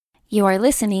You are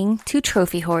listening to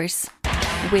Trophy Horse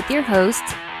with your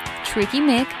hosts, Tricky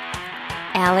Mick,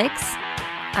 Alex,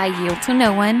 I Yield to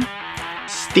No One,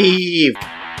 Steve,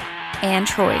 and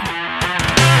Troy.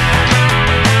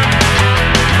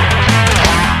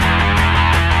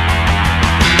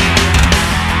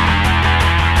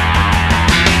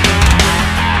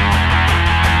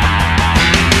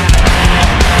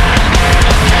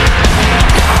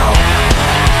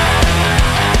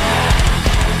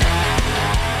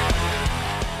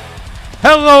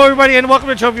 Hello, everybody, and welcome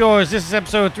to Trophy Wars. This is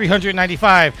episode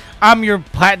 395. I'm your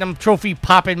platinum trophy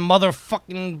popping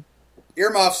motherfucking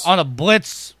earmuffs on a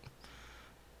blitz.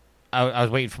 I was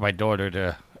waiting for my daughter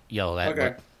to yell that.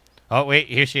 Okay. Oh, wait,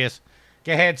 here she is.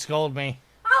 Go ahead, scold me.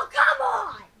 Oh, come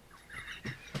on!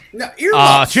 No,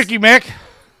 earmuffs. Tricky Mick.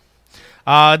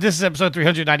 This is episode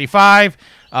 395.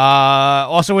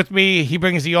 Also with me, he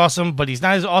brings the awesome, but he's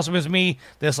not as awesome as me.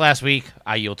 This last week,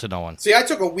 I yield to no one. See, I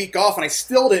took a week off and I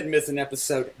still didn't miss an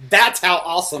episode. That's how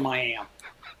awesome I am.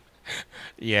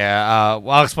 Yeah,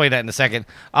 well, I'll explain that in a second.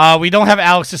 We don't have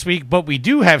Alex this week, but we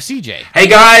do have CJ. Hey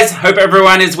guys, hope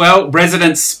everyone is well.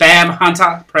 Resident spam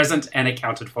hunter present and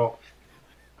accounted for.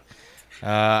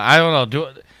 I don't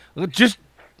know. Just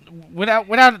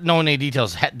without knowing any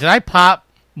details, did I pop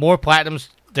more platinums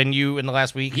than you in the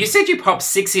last week? You said you popped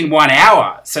 6 in 1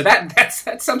 hour, so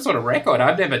that's some sort of record.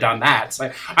 I've never done that,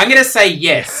 so I'm going to say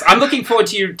yes. I'm looking forward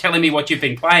to you telling me what you've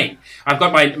been playing. I've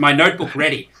got my notebook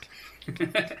ready.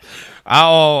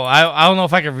 I don't know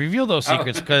if I can reveal those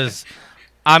secrets because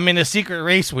I'm in a secret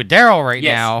race with Daryl right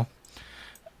now.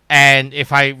 And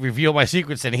if I reveal my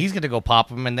secrets, then he's going to go pop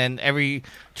them. And then every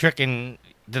trick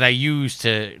that I use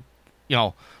to,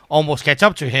 almost catch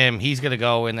up to him, he's going to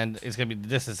go. And then it's going to be the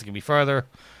distance is going to be further.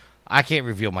 I can't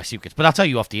reveal my secrets, but I'll tell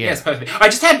you off the air. Yes, perfect. I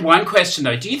just had one question,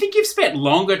 though. Do you think you've spent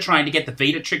longer trying to get the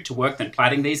Vita trick to work than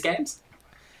platting these games?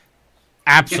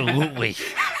 Absolutely.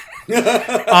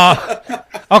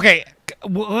 Okay.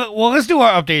 Well, let's do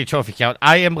our updated trophy count.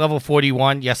 I am level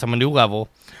 41. Yes, I'm a new level.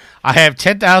 I have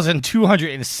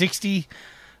 10,260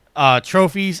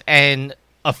 trophies, and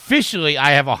officially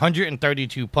I have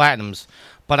 132 platinums,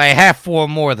 but I have 4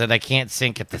 more that I can't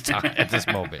sync at this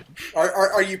moment.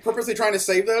 Are you purposely trying to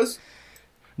save those?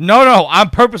 No, I'm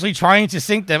purposely trying to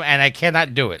sync them, and I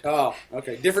cannot do it. Oh,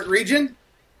 okay. Different region?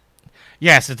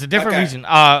 Yes, it's a different region.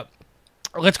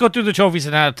 Let's go through the trophies,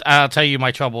 and I'll tell you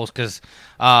my troubles, because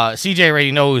CJ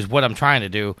already knows what I'm trying to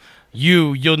do.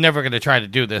 You're never going to try to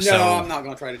do this. No, so. I'm not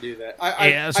going to try to do that.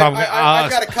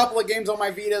 I've got a couple of games on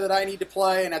my Vita that I need to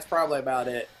play, and that's probably about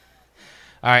it.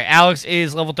 All right, Alex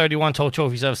is level 31, total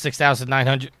trophies of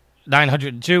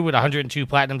 6,902 with 102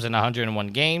 platinums and 101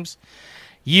 games.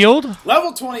 Yield?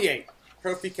 Level 28,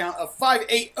 trophy count of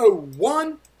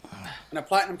 5801, and a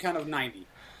platinum count of 90.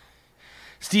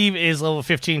 Steve is level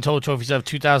 15, total trophies of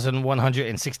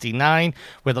 2,169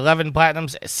 with 11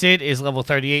 platinums. Sid is level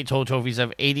 38, total trophies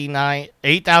of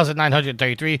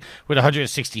 8,933 with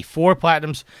 164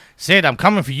 platinums. Sid, I'm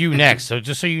coming for you next, so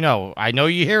just so you know. I know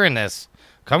you're hearing this.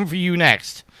 Coming for you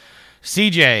next.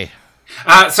 CJ.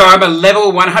 So I'm a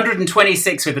level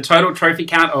 126 with a total trophy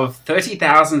count of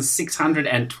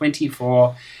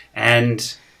 30,624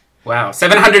 and,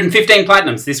 715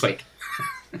 platinums this week.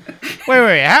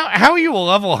 Wait. How are you a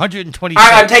level 126?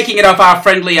 I'm taking it off our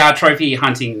friendly trophy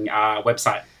hunting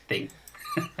website thing.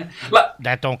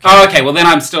 That don't count. Oh, okay. Well, then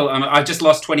I've just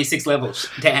lost 26 levels.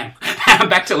 Damn. I'm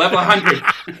back to level 100.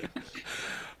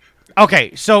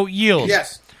 Okay, so Yield.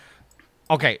 Yes.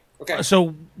 Okay.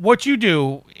 So what you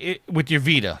do with your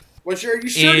Vita? Are you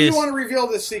sure you want to reveal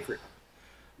this secret?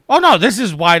 Oh, no. This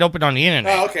is wide open on the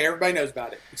internet. Oh, okay. Everybody knows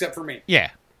about it, except for me. Yeah.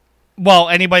 Well,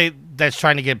 anybody that's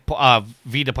trying to get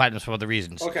Vita platinums for other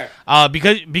reasons. Okay.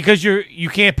 Because you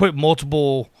can't put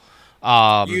multiple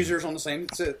users on the same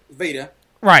Vita.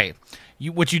 Right.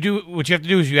 What you have to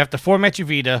do is you have to format your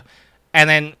Vita, and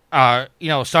then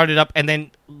start it up, and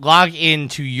then log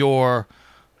into your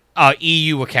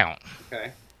EU account.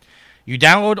 Okay. You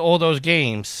download all those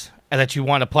games that you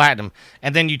want to platinum,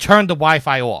 and then you turn the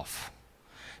Wi-Fi off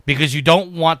because you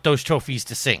don't want those trophies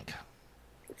to sync.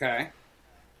 Okay.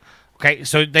 Okay,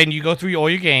 so then you go through all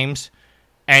your games,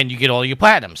 and you get all your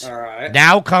platinums. All right.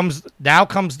 Now comes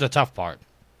the tough part.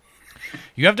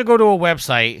 You have to go to a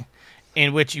website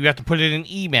in which you have to put in an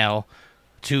email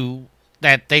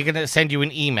that they're going to send you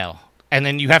an email, and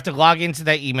then you have to log into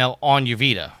that email on your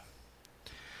Vita.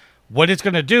 What it's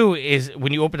going to do is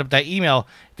when you open up that email,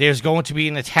 there's going to be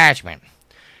an attachment.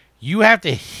 You have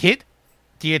to hit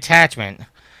the attachment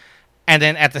and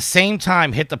then at the same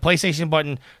time hit the PlayStation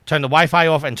button, turn the Wi-Fi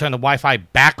off, and turn the Wi-Fi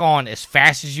back on as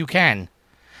fast as you can.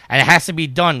 And it has to be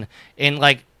done in,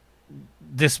 like,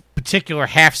 this particular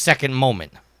half-second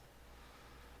moment,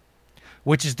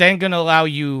 which is then going to allow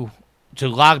you to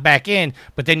log back in,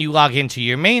 but then you log into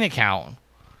your main account.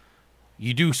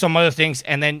 You do some other things,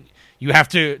 and then you have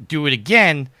to do it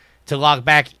again to log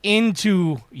back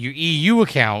into your EU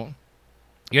account.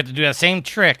 You have to do that same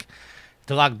trick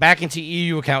to log back into your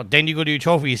EU account. Then you go to your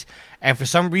trophies, and for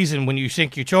some reason, when you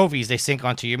sync your trophies, they sync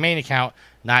onto your main account,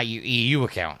 not your EU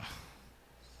account.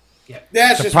 Yeah,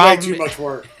 that's just way too much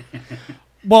work.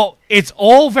 Well, it's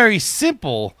all very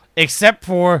simple, except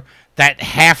for that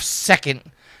half second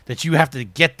that you have to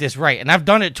get this right. And I've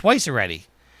done it twice already.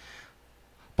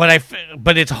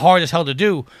 But it's hard as hell to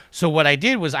do. So what I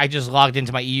did was I just logged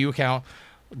into my EU account,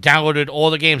 downloaded all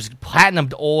the games,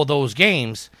 platinumed all those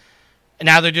games, and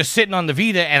now they're just sitting on the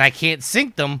Vita, and I can't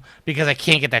sync them because I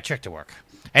can't get that trick to work.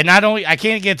 And not only I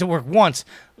can't get it to work once,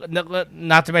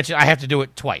 not to mention I have to do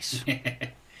it twice.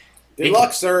 Good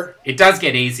luck, sir. It does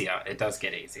get easier.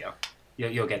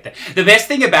 You'll get there. The best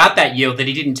thing about that, Yield, that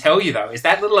he didn't tell you, though, is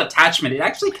that little attachment. It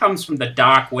actually comes from the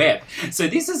dark web. So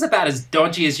this is about as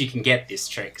dodgy as you can get, this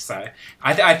trick. So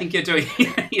I think you're doing...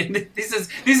 this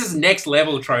is next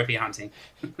level trophy hunting.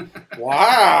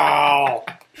 Wow.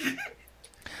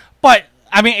 But,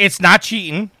 I mean, it's not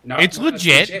cheating. No, it's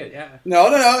legit. Yeah. No.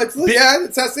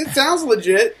 It sounds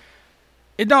legit.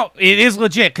 No, it is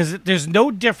legit, because there's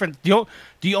no difference.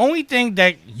 The only thing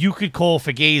that you could call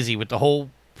fugazi with the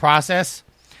whole process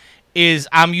is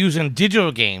I'm using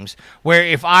digital games, where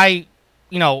if I,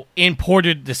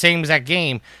 imported the same exact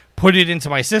game, put it into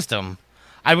my system,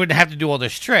 I wouldn't have to do all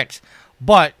those tricks.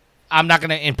 But I'm not going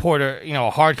to import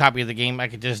a hard copy of the game. I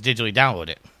could just digitally download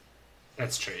it.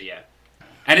 That's true, yeah.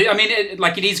 And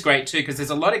it is great too, because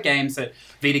there's a lot of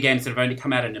Vita games that have only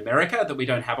come out in America that we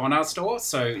don't have on our store.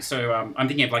 So I'm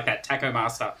thinking of like that Taco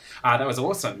Master. That was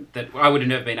awesome. That I would have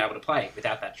never been able to play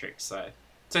without that trick. So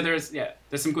there's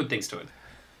some good things to it.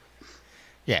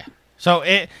 Yeah. So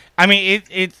it's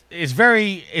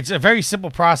a very simple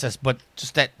process, but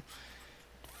just that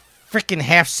freaking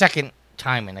half-second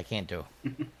timing I can't do.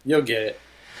 You'll get it.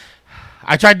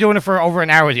 I tried doing it for over an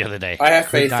hour the other day. I have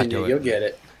faith in you. You'll get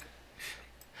it.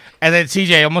 And then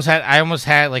CJ, I almost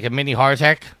had like a mini heart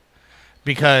attack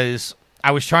because I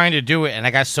was trying to do it and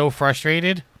I got so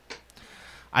frustrated.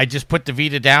 I just put the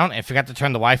Vita down and forgot to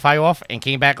turn the Wi-Fi off and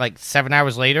came back like 7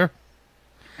 hours later.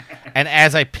 And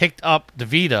as I picked up the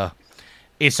Vita,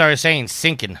 it started saying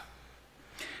syncing.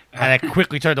 And I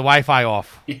quickly turned the Wi-Fi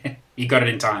off. You got it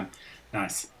in time.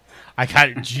 Nice. I got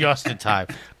it just in time.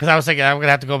 Because I was thinking I'm going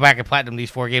to have to go back and platinum these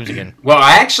 4 games again. Well,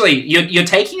 you're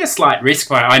taking a slight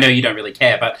risk. I know you don't really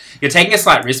care, but you're taking a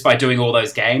slight risk by doing all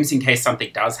those games in case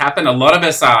something does happen. A lot of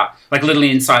us are, like Little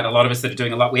Insight, a lot of us that are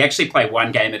doing a lot, we actually play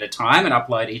one game at a time and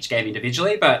upload each game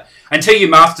individually. But until you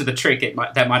master the trick,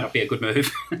 that might not be a good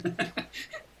move.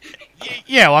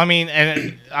 Yeah, well, I mean,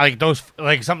 and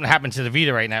something happened to the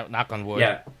Vita right now, knock on wood.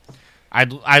 Yeah.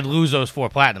 I'd lose those 4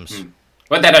 platinums.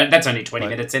 Well, that's only 20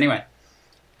 minutes anyway.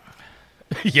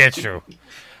 Yeah, it's true.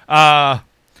 But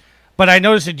I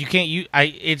noticed that you can't use.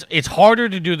 It's harder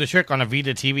to do the trick on a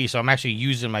Vita TV, so I'm actually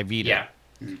using my Vita. Yeah.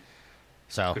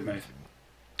 So. Good move.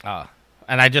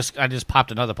 And I just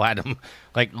popped another platinum,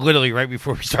 like literally right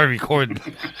before we started recording.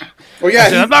 Well,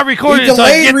 yeah, I'm not recording. He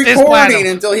delayed recording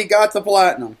until he got the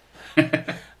platinum.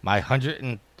 my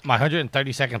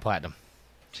 132nd platinum.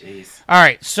 Jeez. All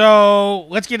right, so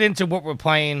let's get into what we're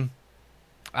playing.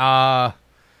 I'm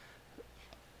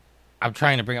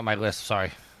trying to bring up my list.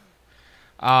 Sorry.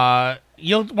 Why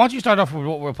don't you start off with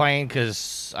what we're playing?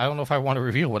 Because I don't know if I want to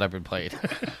reveal what I've been playing.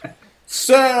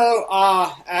 So,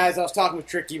 as I was talking with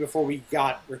Tricky before we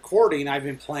got recording, I've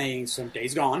been playing some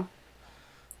Days Gone.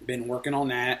 Been working on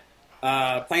that.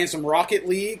 Playing some Rocket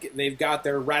League. They've got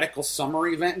their Radical Summer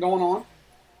event going on.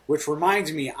 Which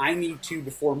reminds me, I need to,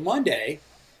 before Monday,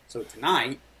 so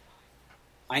tonight,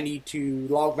 I need to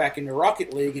log back into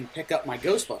Rocket League and pick up my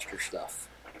Ghostbuster stuff.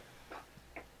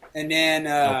 And then,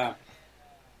 I've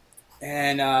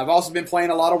also been playing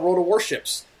a lot of World of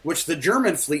Warships, which the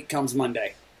German fleet comes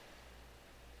Monday.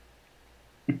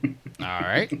 All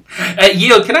right.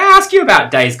 Yield, can I ask you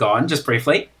about Days Gone, just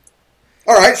briefly?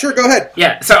 All right, sure, go ahead.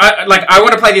 Yeah, so I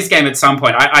want to play this game at some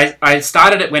point. I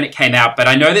started it when it came out, but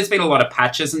I know there's been a lot of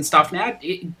patches and stuff now.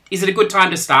 Is it a good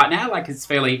time to start now? Like, it's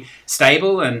fairly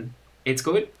stable and it's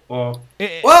good? Or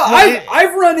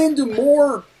I've run into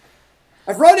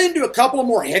a couple of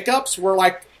more hiccups where,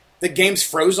 like, the game's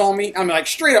froze on me. I mean, like,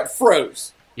 straight up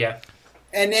froze. Yeah.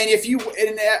 And then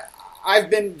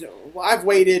I've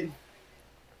waited,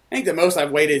 I think the most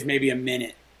I've waited is maybe a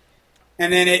minute.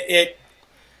 And then it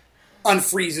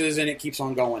unfreezes and it keeps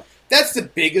on going. That's the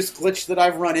biggest glitch that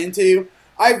I've run into.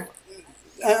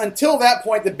 until that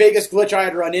point, the biggest glitch I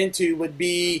had run into would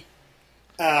be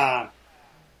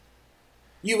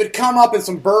you would come up and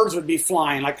some birds would be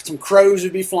flying, like some crows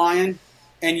would be flying,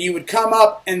 and you would come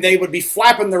up and they would be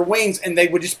flapping their wings and they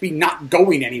would just be not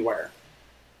going anywhere.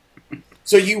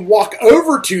 So you walk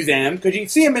over to them, because you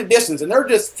see them in distance, and they're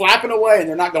just flapping away and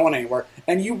they're not going anywhere.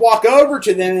 And you walk over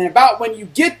to them, and about when you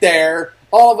get there,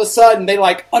 all of a sudden they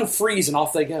like unfreeze and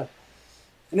off they go.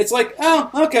 And it's like,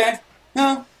 oh, okay.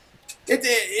 No,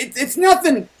 it's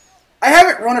nothing. I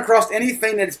haven't run across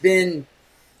anything that's been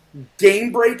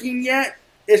game-breaking yet.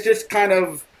 It's just kind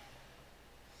of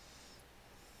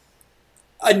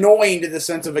annoying to the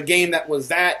sense of a game that was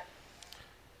that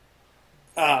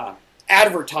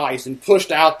advertised and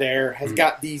pushed out there has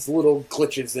got these little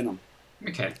glitches in them.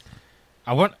 Okay.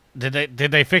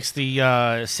 Did they fix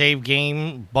the save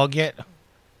game bug yet?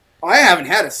 I haven't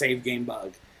had a save game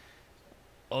bug.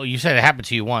 Oh, you said it happened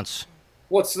to you once.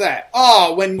 What's that?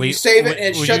 Oh, when you save it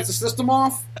and it shuts the system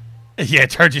off? Yeah, it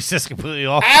turns your system completely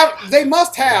off. They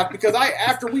must have, because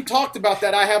after we talked about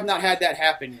that, I have not had that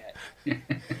happen yet.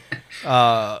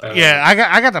 Yeah,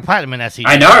 I got the platinum in that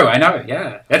season. I know.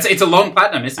 Yeah, it's a long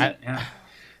platinum, isn't it? Yeah.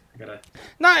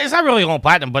 No, it's not really long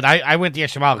platinum, but I went the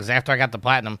extra mile because after I got the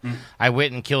platinum, I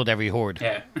went and killed every horde.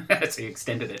 Yeah, so you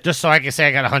extended it. Just so I can say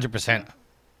I got 100%.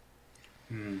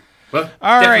 Well,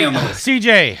 all right, on the list.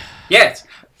 CJ. Yes.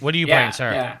 What are you playing,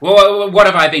 sir? Yeah. Well, what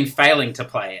have I been failing to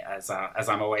play, as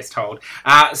I'm always told?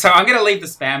 So I'm going to leave the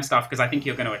spam stuff because I think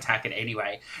you're going to attack it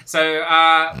anyway. So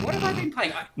what have I been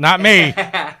playing? Not me.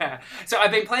 So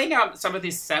I've been playing some of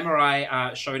this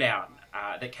Samurai Showdown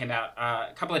that came out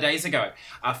a couple of days ago,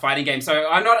 fighting game. So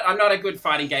I'm not a good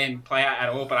fighting game player at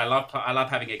all, but I love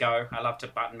having a go. I love to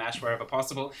button mash wherever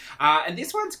possible. And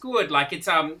this one's good. Like it's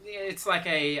like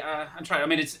a I'm trying. I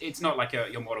mean, it's not like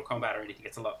your Mortal Kombat or anything.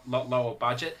 It's a lot lower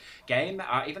budget game.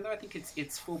 Even though I think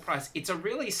it's full price, it's a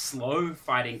really slow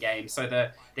fighting game. So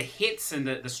the hits and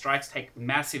the strikes take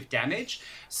massive damage.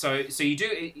 So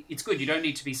it's good. You don't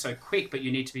need to be so quick, but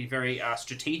you need to be very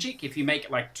strategic. If you make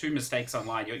like 2 mistakes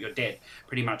online, you're dead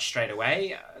pretty much straight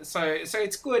away. So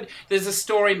it's good. There's a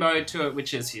story mode to it,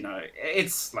 which is,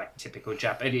 it's like typical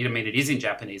Japanese. I mean, it is in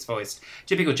Japanese voiced.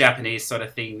 Typical Japanese sort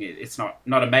of thing. It's not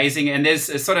amazing. And there's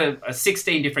a sort of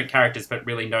 16 different characters, but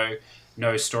really no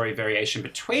story variation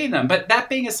between them. But that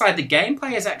being aside, the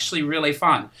gameplay is actually really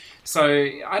fun. So,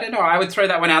 I don't know, I would throw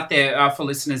that one out there for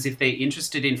listeners if they're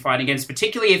interested in fighting games,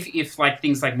 particularly if like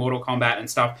things like Mortal Kombat and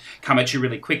stuff come at you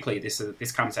really quickly.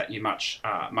 This comes at you much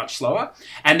slower.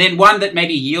 And then one that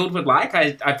maybe Yield would like,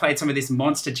 I played some of this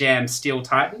Monster Jam Steel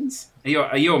Titans.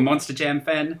 Are you a Monster Jam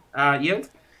fan, Yield?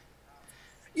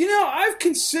 I've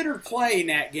considered playing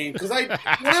that game, because when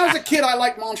I was a kid, I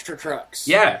liked monster trucks.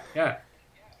 Yeah.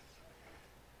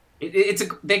 It's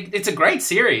a great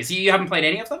series. You haven't played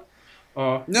any of them?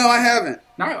 Or no, I haven't.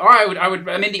 No, I would.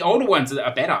 I mean, the older ones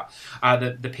are better.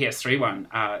 The PS3 one.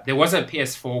 There was a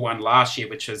PS4 one last year,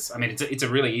 which is, I mean, it's a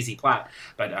really easy plat,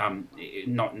 but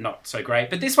not so great.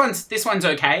 But this one's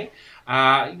okay.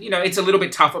 It's a little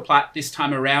bit tougher plat this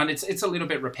time around. It's a little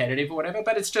bit repetitive or whatever,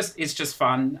 but it's just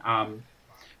fun.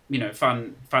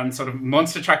 Fun sort of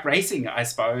monster truck racing, I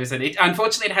suppose. And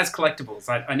unfortunately, it has collectibles.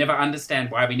 I never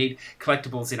understand why we need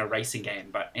collectibles in a racing game.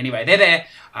 But anyway, they're there.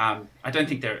 I don't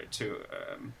think they're too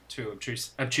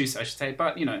obtuse, I should say.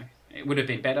 But, it would have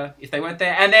been better if they weren't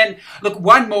there. And then, look,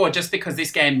 one more, just because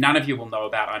this game none of you will know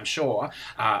about, I'm sure,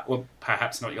 or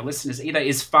perhaps not your listeners either,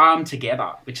 is Farm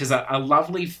Together, which is a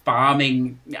lovely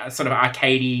farming, sort of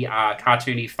arcadey,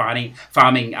 cartoony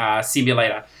farming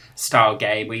simulator style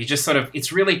game where you just sort of,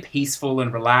 it's really peaceful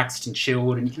and relaxed and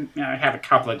chilled, and you can have a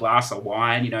couple of glasses of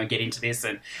wine, and get into this,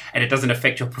 and it doesn't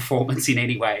affect your performance in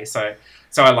any way. So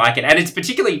I like it, and it's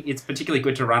particularly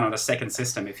good to run on a second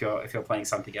system if you're playing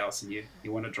something else and you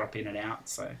want to drop in and out.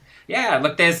 So yeah,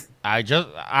 look, there's. I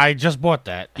just bought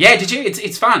that. Yeah, did you?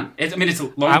 It's fun. It's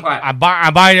a long plat. I'm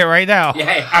buying it right now.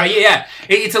 Yeah, yeah.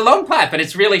 It's a long plat, but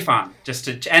it's really fun.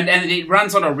 And it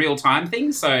runs on a real time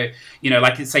thing. So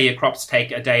like say your crops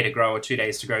take a day to grow or 2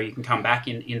 days to grow, you can come back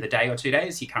in the day or 2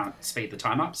 days. You can't speed the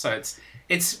time up, so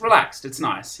it's relaxed. It's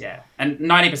nice, yeah. And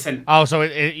 90%. Oh, so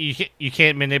you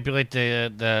can't manipulate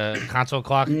the console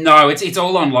clock? No, it's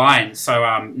all online.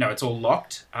 So no, it's all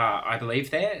locked. I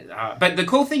believe there. But the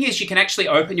cool thing is you can actually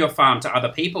open your farm to other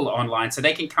people online, so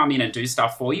they can come in and do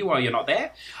stuff for you while you're not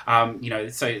there.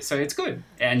 So it's good,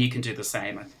 and you can do the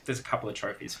same. There's a couple of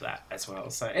trophies for that as well.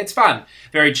 So it's fun,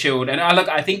 very chilled. And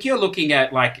I think you're looking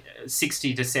at like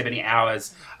 60 to 70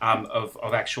 hours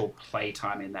of actual play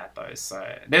time in that, though. So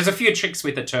there's a few tricks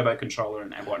with the turbo controller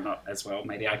and whatnot as well.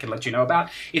 Maybe I can let you know about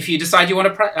if you decide you want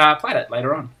to play it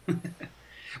later on.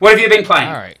 What have you been playing?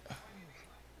 All right.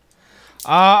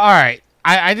 All right.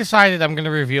 I decided I'm going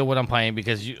to reveal what I'm playing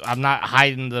because I'm not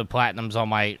hiding the platinums on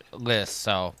my list.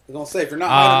 So I was gonna say, if you're not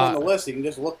hiding on the list, you can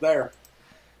just look there.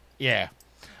 yeah.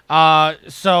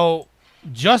 So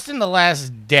just in the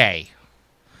last day,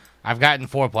 I've gotten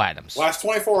 4 platinums. Last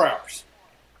 24 hours.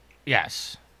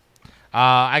 Yes.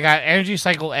 I got Energy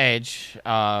Cycle Edge,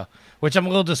 which I'm a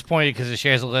little disappointed because it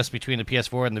shares a list between the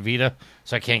PS4 and the Vita,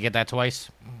 so I can't get that twice.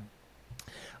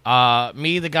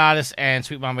 Me, the Goddess, and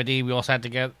Sweet Mama D, we all sat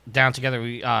down together.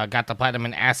 We got the platinum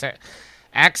and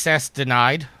access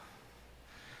denied.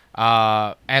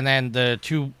 And then the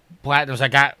 2 platinums I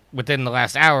got within the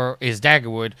last hour is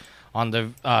Daggerwood on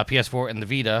the PS4 and the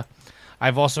Vita.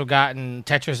 I've also gotten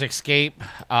Tetris Escape.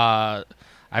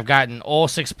 I've gotten all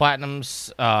 6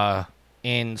 platinums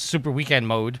in Super Weekend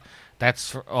mode. That's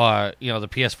for, the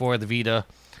PS4, the Vita.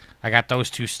 I got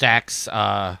those 2 stacks,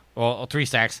 or 3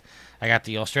 stacks. I got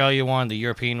the Australia one, the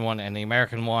European one, and the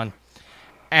American one.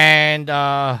 And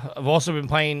I've also been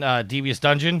playing Devious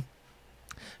Dungeon.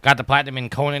 Got the platinum in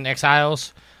Conan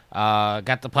Exiles.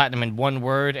 Got the platinum in One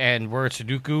Word and Word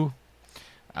Sudoku.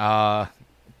 And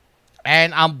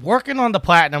I'm working on the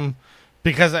platinum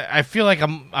because I feel like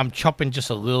I'm chopping just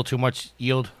a little too much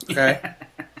yield. Okay.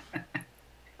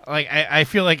 Like I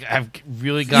feel like I've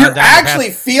really gone You're down actually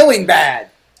the path. feeling bad.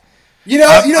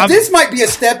 This might be a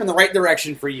step in the right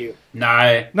direction for you.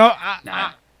 No. No, No.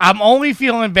 I'm only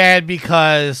feeling bad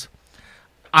because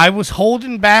I was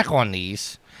holding back on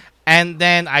these, and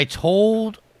then I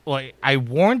warned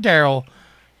Daryl,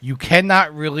 you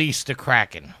cannot release the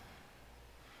Kraken.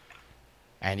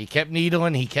 And he kept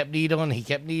needling,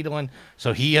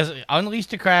 so he has unleashed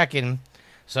the Kraken,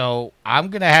 so I'm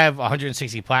going to have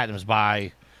 160 platinums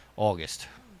by August.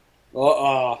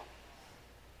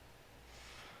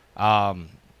 And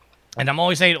I'm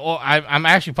only saying, I'm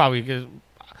actually probably,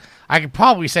 I could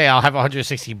probably say I'll have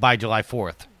 160 by July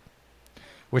 4th,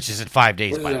 which is in 5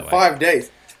 days, by the way. 5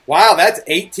 days. Wow, that's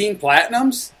 18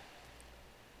 platinums?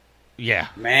 Yeah.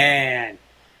 Man.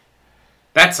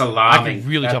 That's alarming. I could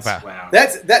really That's, jump out. Wow.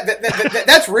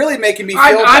 That's really making me feel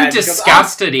bad. I'm because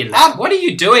disgusted in that. What are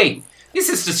you doing? This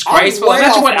is disgraceful. I'm way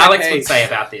Imagine off what my Alex would pace. say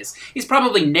about this. He's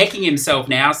probably necking himself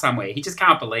now somewhere. He just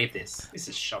can't believe this. This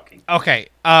is shocking. Okay.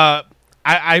 I'm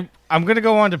gonna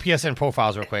go on to PSN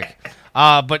profiles real quick.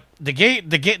 But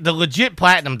the legit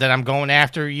platinum that I'm going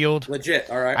after, Yield. Legit,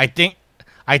 all right. I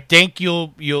think you'll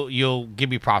give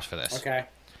me props for this. Okay.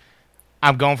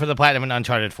 I'm going for the platinum in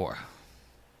Uncharted 4.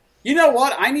 You know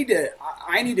what? I need to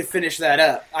finish that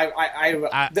up.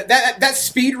 That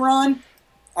speed run.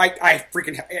 I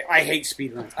hate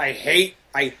speed runs. I hate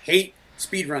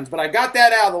speed runs. But I got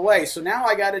that out of the way. So now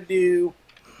I got to do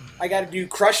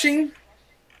crushing,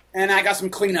 and I got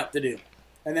some cleanup to do.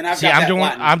 And then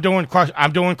I'm doing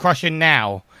crushing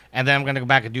now, and then I'm gonna go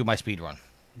back and do my speed run.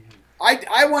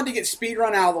 I wanted to get speed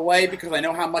run out of the way because I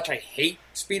know how much I hate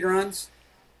speed runs.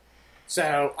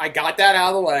 So I got that out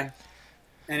of the way.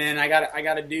 And then I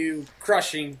got to do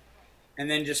crushing,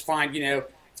 and then just find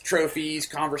trophies,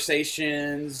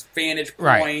 conversations, vantage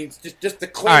points, just the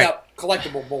cleanup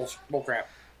collectible bullcrap.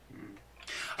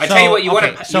 I tell you what, you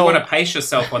want to pace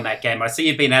yourself on that game. I see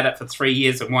you've been at it for 3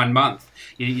 years and 1 month.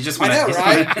 You just want to,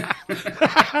 right?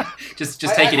 just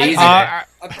take it easy. I'm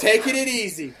taking it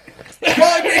easy.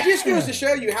 Well, it just goes to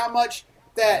show you how much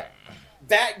that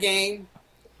game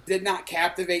did not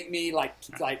captivate me like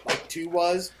 2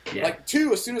 was. Yeah. Like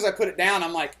 2, as soon as I put it down,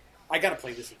 I'm like, I gotta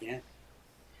play this again.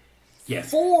 Yeah.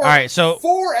 4, all right, so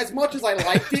 4, as much as I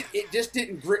liked it, it just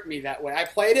didn't grip me that way. I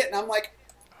played it and I'm like,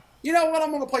 you know what?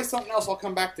 I'm gonna play something else. I'll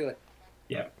come back to it.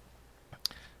 Yeah.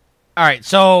 all right,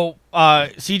 so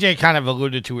CJ kind of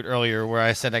alluded to it earlier, where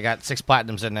I said I got 6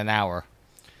 platinums in an hour.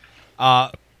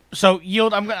 So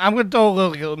Yield, I'm gonna throw a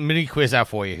little mini quiz out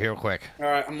for you here, real quick. All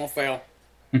right, I'm gonna fail.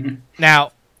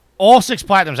 Now, all 6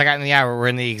 platinums I got in the hour were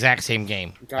in the exact same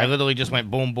game. Okay. I literally just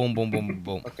went boom, boom, boom, boom, boom,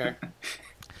 boom. Okay.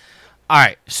 All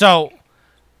right, so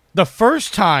the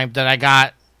first time that I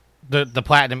got the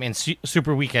platinum in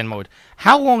Super Weekend mode,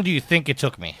 how long do you think it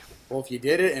took me? Well, if you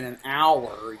did it in an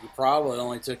hour, you probably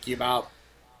only took you about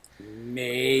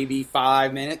maybe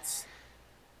 5 minutes.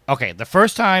 Okay, the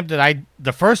first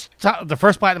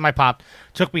platinum I popped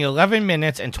took me 11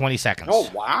 minutes and 20 seconds.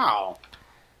 Oh, wow.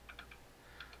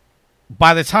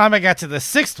 By the time I got to the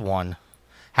 6th one,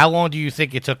 how long do you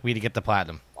think it took me to get the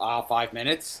platinum? 5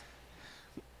 minutes.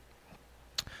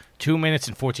 2 minutes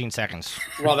and 14 seconds.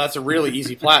 Well, that's a really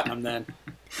easy platinum then.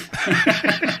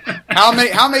 How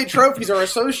many trophies are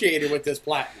associated with this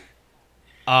platinum?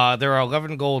 There are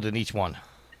 11 gold in each one.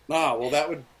 Oh, well, that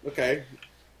would... Okay.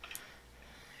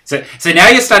 So now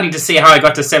you're starting to see how I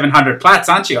got to 700 plats,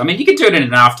 aren't you? I mean, you could do it in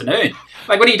an afternoon.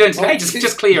 Like, what are you doing today?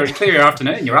 Just clear your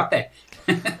afternoon. You're up there.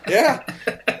 Yeah.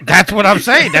 That's what I'm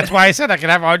saying. That's why I said I could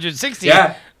have 160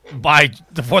 by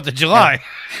the 4th of July.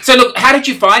 Yeah. So look, how did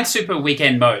you find Super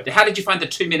Weekend Mode? How did you find the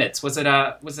 2 minutes? Was it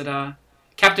a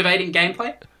captivating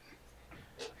gameplay?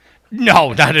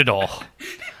 No, not at all.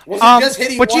 Was it just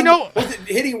hitting but one, you know, was it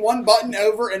hitting one button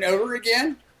over and over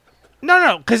again?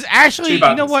 No, because actually,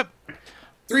 you know what?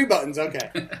 3 buttons, okay.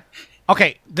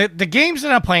 Okay, the games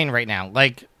that I'm playing right now,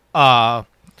 like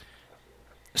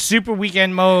Super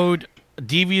Weekend Mode,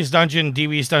 Devious Dungeon,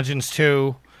 Devious Dungeons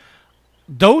 2,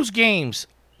 those games,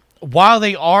 while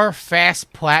they are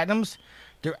fast platinums,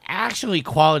 they're actually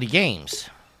quality games.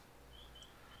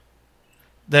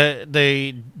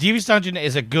 The Devious Dungeon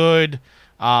is a good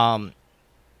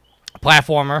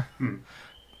platformer.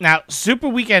 Now, Super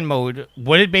Weekend Mode,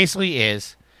 what it basically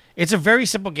is, it's a very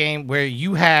simple game where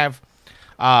you have,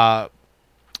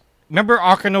 remember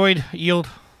Arkanoid Yield?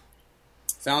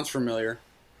 Sounds familiar.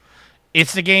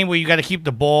 It's the game where you got to keep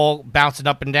the ball bouncing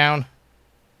up and down,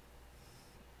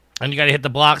 and you got to hit the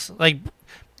blocks, like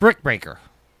Brick Breaker.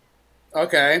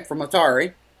 Okay, from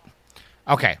Atari.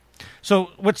 Okay,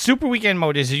 so what Super Weekend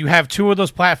Mode is you have 2 of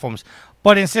those platforms,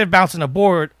 but instead of bouncing a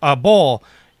ball,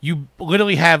 you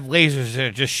literally have lasers that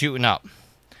are just shooting up.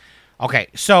 Okay,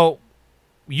 so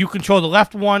you control the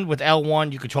left one with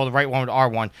L1, you control the right one with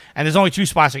R1, and there's only 2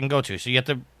 spots you can go to, so you have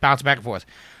to bounce back and forth.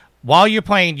 While you're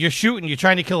playing, you're shooting, you're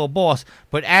trying to kill a boss,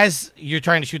 but as you're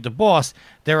trying to shoot the boss,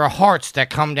 there are hearts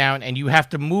that come down, and you have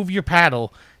to move your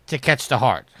paddle to catch the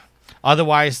heart.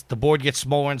 Otherwise, the board gets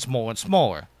smaller and smaller and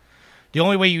smaller. The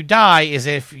only way you die is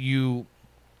if you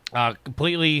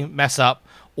completely mess up,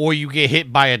 or you get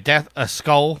hit by a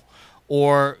skull,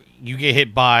 or you get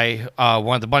hit by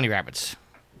one of the bunny rabbits.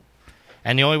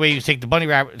 And the only way you take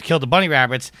kill the bunny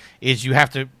rabbits is you have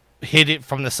to hit it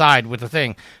from the side with the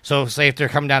thing. So say if they're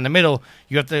coming down the middle,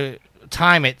 you have to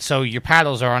time it so your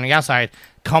paddles are on the outside,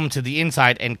 come to the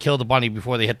inside, and kill the bunny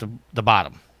before they hit the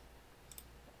bottom.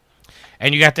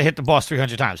 And you have to hit the boss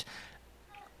 300 times.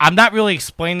 I'm not really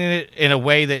explaining it in a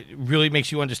way that really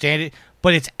makes you understand it,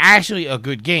 but it's actually a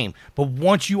good game. But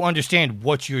once you understand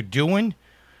what you're doing,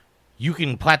 you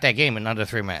can plat that game in under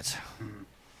 3 minutes.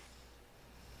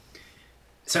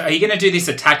 So are you going to do this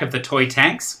Attack of the Toy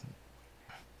Tanks?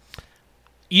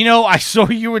 You know, I saw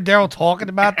you and Daryl talking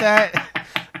about that.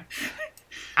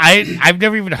 I've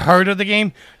never even heard of the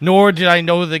game, nor did I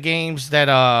know the games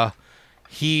that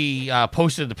he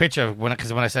posted the picture of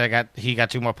because when I said he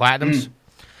got 2 more platinums.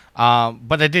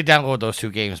 But I did download those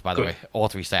 2 games, by the way, all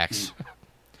 3 stacks.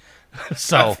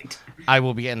 So perfect. I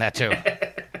will be getting that too.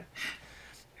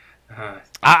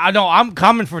 I know I'm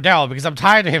coming for Daryl because I'm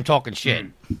tired of him talking shit.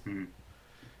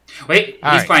 Wait,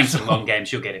 he's playing some long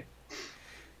games. You'll get it.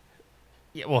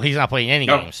 Yeah, well, he's not playing any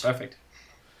games. Perfect.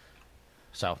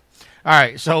 So, all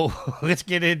right. So let's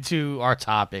get into our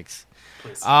topics.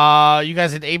 Please. You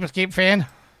guys an Ape Escape fan?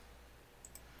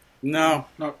 No,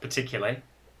 not particularly.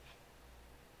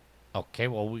 Okay,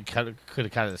 well, we could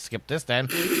have kind of skipped this then.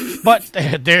 But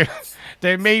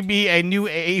there may be a new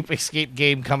Ape Escape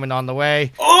game coming on the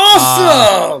way.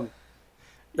 Awesome!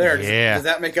 Yeah. Does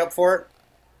that make up for it?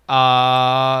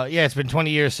 Yeah, it's been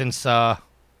 20 years since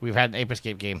we've had an Ape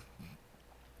Escape game.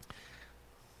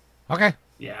 Okay.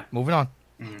 Yeah. Moving on.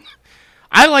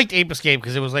 I liked Ape Escape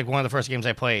because it was like one of the first games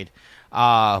I played.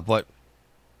 But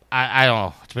I don't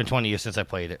know. It's been 20 years since I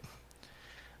played it.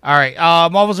 All right.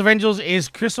 Marvel's Avengers is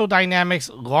Crystal Dynamics'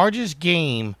 largest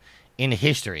game in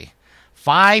history.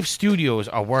 5 studios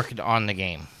are working on the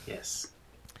game. Yes.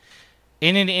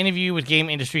 In an interview with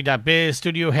GameIndustry.biz,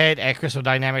 studio head at Crystal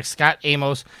Dynamics, Scott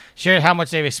Amos, shared how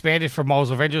much they've expanded for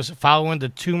Marvel's Avengers following the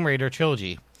Tomb Raider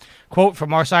trilogy. Quote,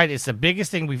 from our side, it's the biggest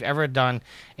thing we've ever done,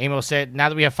 Amos said. Now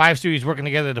that we have 5 studios working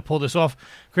together to pull this off,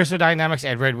 Crystal Dynamics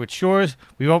at Redwood Shores,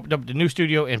 we've opened up the new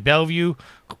studio in Bellevue.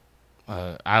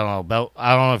 I don't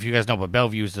know if you guys know, but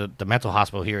Bellevue is the mental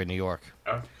hospital here in New York.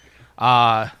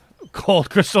 Oh. Called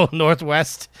Crystal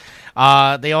Northwest.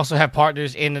 They also have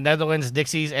partners in the Netherlands,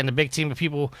 Dixies, and the big team of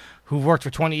people who've worked for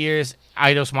 20 years,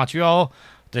 Eidos Montreal,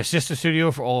 their sister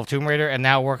studio for all of Tomb Raider, and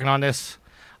now working on this.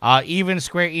 Even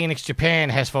Square Enix Japan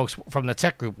has folks from the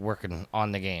tech group working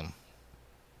on the game.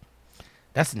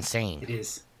 That's insane. It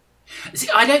is. See,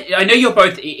 I know you're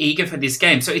both eager for this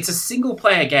game. So it's a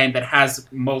single-player game that has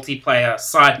multiplayer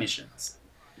side missions.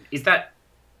 Is that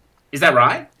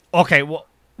right? Okay,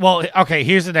 okay,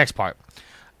 here's the next part.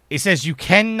 It says you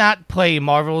cannot play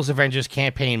Marvel's Avengers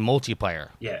campaign multiplayer.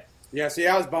 Yeah. Yeah, see,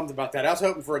 I was bummed about that. I was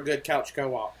hoping for a good couch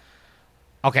co-op.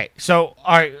 Okay, so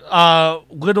all right,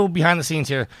 little behind the scenes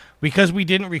here, because we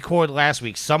didn't record last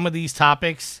week. Some of these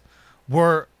topics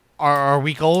are a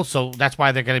week old, so that's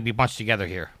why they're going to be bunched together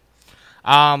here.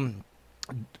 Going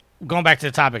back to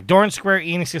the topic, during Square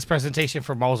Enix's presentation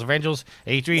for Marvel's Avengers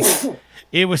E3,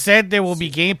 it was said there will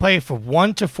be gameplay for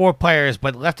 1 to 4 players,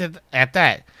 but left it at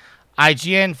that.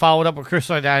 IGN followed up with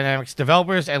Crystal Dynamics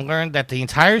developers and learned that the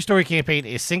entire story campaign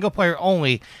is single player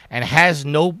only and has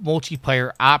no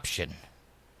multiplayer option.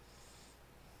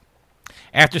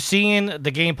 After seeing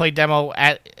the gameplay demo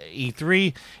at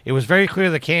E3, it was very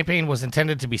clear the campaign was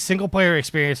intended to be single-player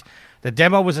experience. The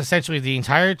demo was essentially the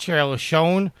entire trailer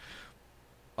shown...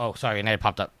 Oh, sorry, and then it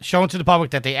popped up. Shown to the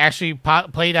public that they actually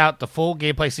played out the full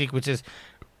gameplay sequences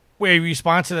where you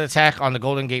respond to the attack on the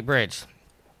Golden Gate Bridge.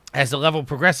 As the level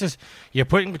progresses, you're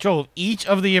put in control of each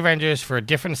of the Avengers for a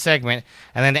different segment,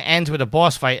 and then it ends with a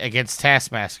boss fight against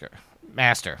Taskmaster.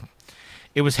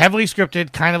 It was heavily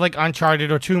scripted, kind of like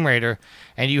Uncharted or Tomb Raider,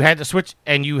 and you had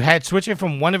switching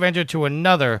from one Avenger to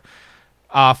another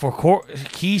for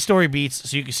key story beats,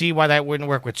 so you can see why that wouldn't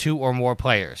work with 2 or more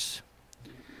players.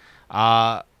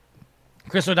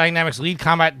 Crystal Dynamics lead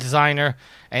combat designer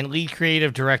and lead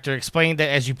creative director explained that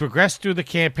as you progress through the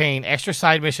campaign, extra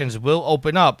side missions will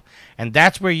open up, and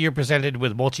that's where you're presented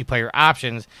with multiplayer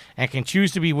options and can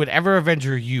choose to be whatever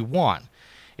Avenger you want.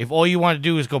 If all you want to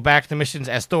do is go back to missions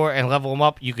as Thor and level them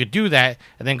up, you could do that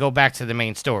and then go back to the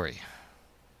main story.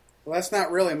 Well, that's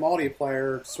not really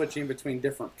multiplayer, switching between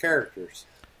different characters.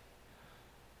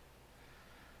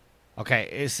 Okay,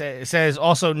 it says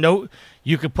also note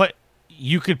you could play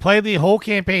the whole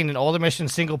campaign and all the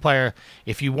missions single player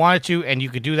if you wanted to, and you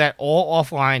could do that all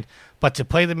offline. But to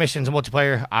play the missions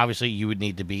multiplayer, obviously you would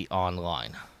need to be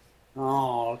online.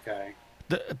 Oh, okay.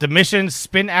 The missions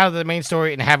spin out of the main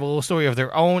story and have a little story of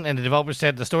their own, and the developers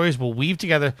said the stories will weave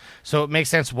together, so it makes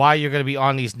sense why you're going to be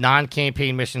on these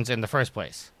non-campaign missions in the first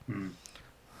place.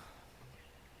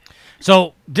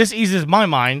 So this eases my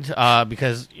mind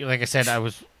because, like I said, I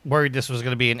was worried this was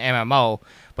going to be an MMO,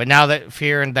 but now that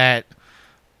fearing that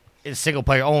it's single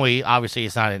player only, obviously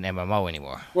it's not an MMO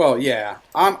anymore. Well, yeah,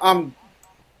 I'm.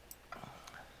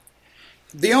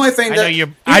 The only thing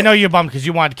I know you're bummed because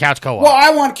you wanted couch co-op. Well,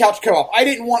 I want couch co-op. I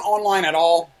didn't want online at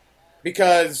all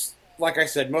because, like I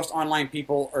said, most online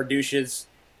people are douches.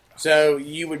 So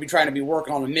you would be trying to be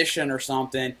working on a mission or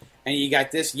something, and you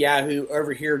got this Yahoo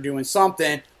over here doing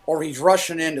something, or he's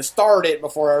rushing in to start it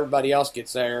before everybody else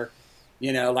gets there.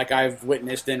 You know, like I've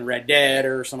witnessed in Red Dead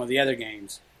or some of the other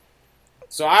games.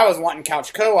 So I was wanting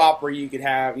couch co-op where you could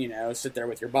have, sit there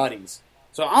with your buddies.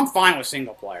 So I'm fine with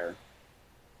single player.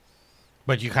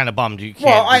 But you kind of bummed you can't.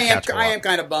 Well, I am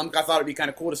kind of bummed. I thought it'd be kind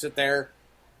of cool to sit there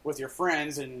with your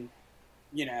friends and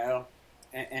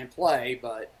and play,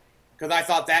 but because I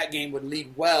thought that game would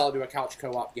lead well to a couch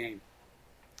co-op game.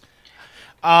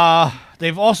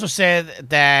 They've also said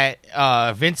that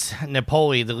Vince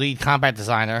Napoli, the lead combat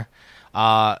designer,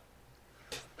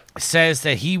 says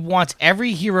that he wants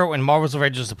every hero in Marvel's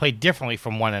Avengers to play differently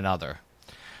from one another.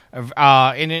 In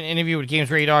an interview with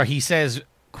Games Radar, he says,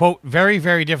 quote, very,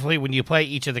 very differently when you play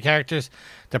each of the characters.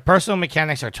 The personal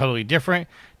mechanics are totally different.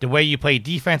 The way you play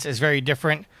defense is very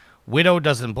different. Widow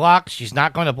doesn't block. She's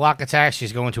not going to block attacks.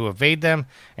 She's going to evade them,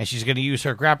 and she's going to use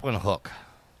her grappling hook.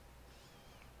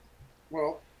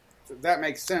 Well, that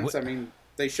makes sense. I mean,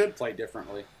 they should play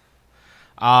differently.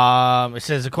 It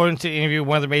says, according to the interview,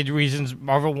 one of the major reasons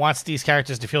Marvel wants these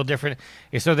characters to feel different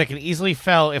is so they can easily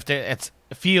feel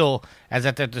as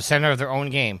if they're the center of their own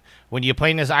game. When you're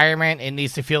playing as Iron Man, it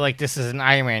needs to feel like this is an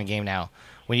Iron Man game now.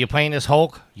 When you're playing as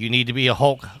Hulk, you need to be a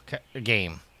Hulk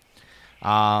game.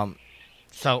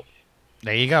 So,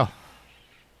 there you go.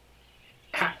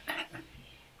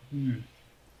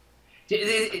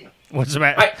 What's the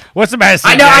matter? What's the matter?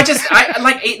 I know. I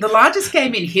like the largest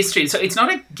game in history. So it's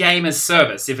not a game as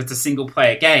service if it's a single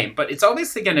player game, but it's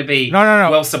obviously going to be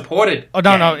well supported. Oh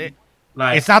no,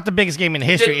 it's not the biggest game in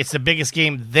history. It's the biggest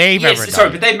game they've ever done. Sorry,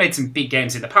 but they've made some big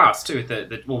games in the past too.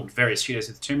 With various studios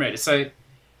with Tomb Raider. So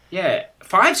yeah,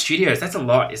 5 studios. That's a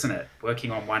lot, isn't it?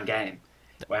 Working on one game.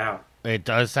 Wow. It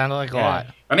does sound like a lot.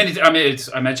 I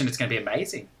imagine it's going to be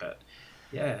amazing, but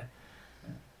yeah.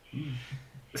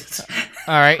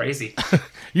 All right. Crazy.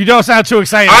 You don't sound too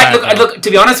excited. Look,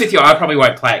 to be honest with you, I probably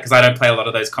won't play it because I don't play a lot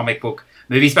of those comic book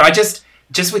movies. But I just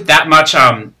with that much,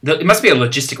 it must be a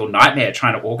logistical nightmare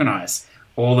trying to organize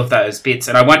all of those bits,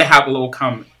 and I wonder how it will all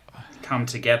come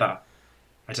together.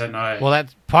 I don't know. Well,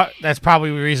 that's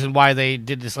probably the reason why they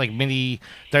did this like mini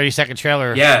 30-second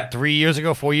trailer 4 years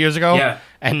ago,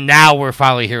 and now we're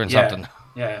finally hearing something.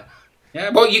 Yeah.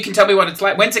 Well, you can tell me what it's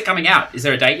like. When's it coming out? Is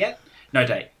there a date yet? No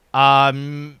date.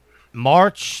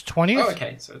 March 20th. Oh,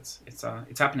 okay. So it's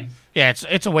happening. Yeah,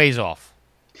 it's a ways off.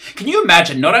 Can you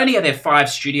imagine? Not only are there 5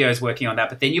 studios working on that,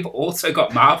 but then you've also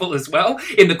got Marvel as well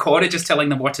in the corner, just telling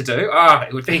them what to do. Oh,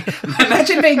 it would be.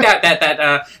 Imagine being that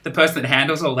the person that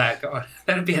handles all that. God,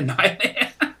 that'd be a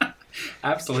nightmare.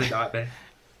 Absolute nightmare.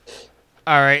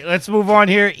 All right, let's move on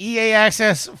here. EA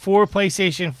Access for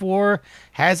PlayStation 4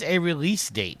 has a release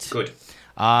date. Good.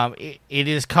 It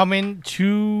is coming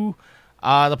to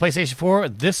the PlayStation 4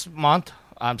 this month.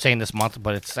 I'm saying this month,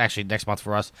 but it's actually next month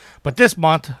for us. But this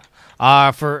month,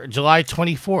 for July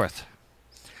 24th.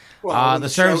 Well, when the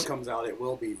show comes out, it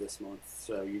will be this month,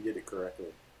 so you did it correctly.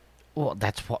 Well,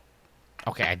 that's what...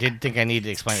 Okay, I didn't think I needed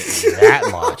to explain it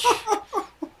that much.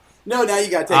 No, now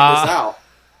you got to take this out.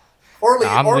 Or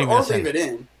leave it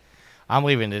in. I'm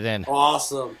leaving it in.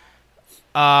 Awesome.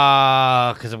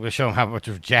 Because I'm going to show them how much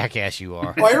of a jackass you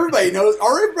are. Well, everybody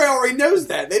already knows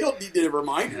that. They don't need to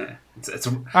remind you.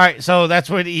 All right, so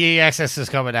that's when EA Access is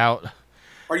coming out.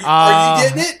 Are you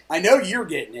getting it? I know you're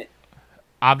getting it.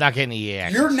 I'm not getting EA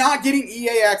Access. You're not getting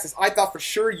EA Access. I thought for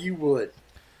sure you would.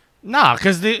 Nah,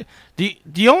 because the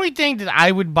only thing that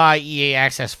I would buy EA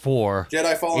Access for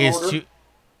Jedi Fallen is Order?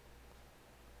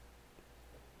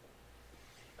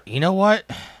 You know what?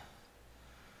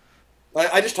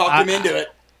 I just talked him into it.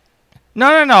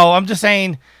 No. I'm just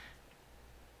saying,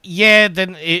 yeah,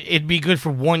 then it'd be good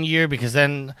for 1 year because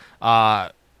then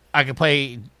I could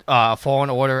play Fallen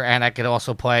Order and I could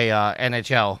also play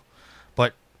NHL.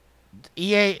 But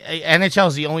NHL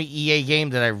is the only EA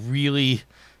game that I really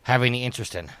have any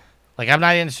interest in. Like, I'm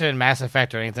not interested in Mass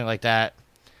Effect or anything like that.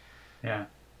 Yeah.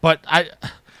 But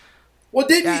Well,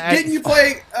 didn't you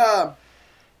play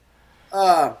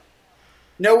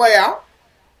No Way Out?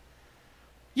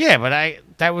 Yeah, but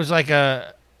that was like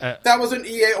that was an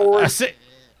EA or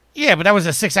yeah, but that was a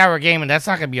 6-hour game, and that's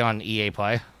not going to be on EA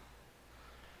Play.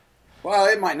 Well,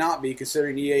 it might not be,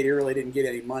 considering EA really didn't get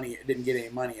any money. It didn't get any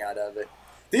money out of it.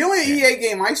 The only EA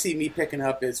game I see me picking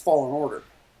up is Fallen Order.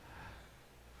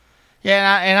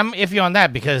 Yeah, and I'm iffy on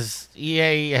that because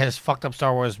EA has fucked up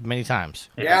Star Wars many times.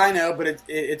 Yeah, I know, but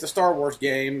it's a Star Wars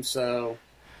game, so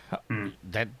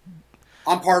that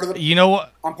I'm part of the. You know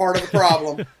what? I'm part of the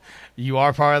problem. You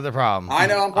are part of the problem. I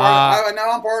know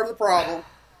I'm part of the problem.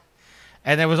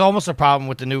 And there was almost a problem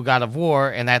with the new God of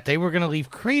War in that they were going to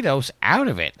leave Kratos out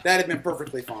of it. That had been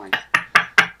perfectly fine.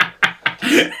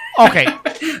 Okay.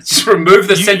 Just remove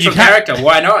the central character.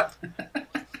 Why not?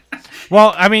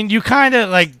 Well, I mean, you kind of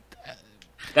like...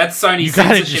 That's Sony you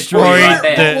censorship destroy right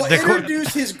there.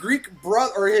 Introduce his Greek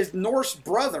brother, or his Norse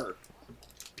brother.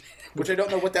 Which I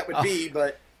don't know what that would be,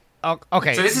 but...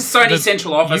 Okay. So this is Sony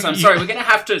Central Office. I'm sorry, we're going to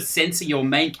have to censor your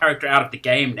main character out of the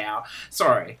game now.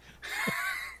 Sorry.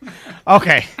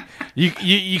 Okay.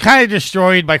 You kind of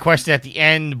destroyed my question at the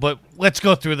end, but let's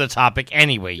go through the topic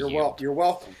anyway. You're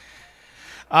welcome.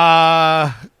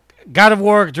 God of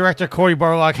War director Cory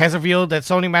Barlog has revealed that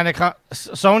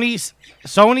Sony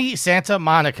Santa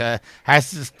Monica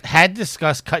had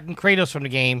discussed cutting Kratos from the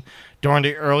game during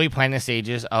the early planning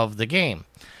stages of the game.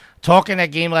 Talking at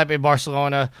Game Lab in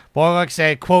Barcelona, Barlog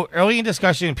said, quote, early in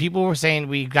discussion, people were saying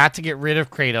we got to get rid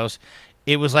of Kratos.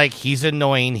 It was like, he's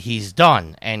annoying, he's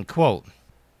done, end quote.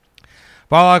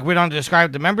 Barlog went on to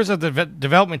describe the members of the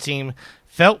development team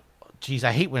felt... Geez,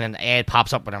 I hate when an ad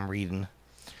pops up when I'm reading.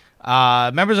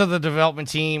 Members of the development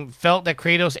team felt that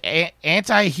Kratos'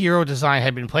 anti-hero design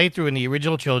had been played through in the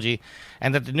original trilogy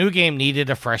and that the new game needed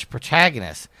a fresh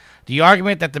protagonist. The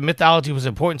argument that the mythology was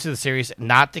important to the series,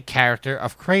 not the character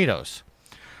of Kratos.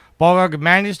 Barlog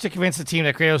managed to convince the team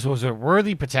that Kratos was a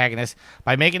worthy protagonist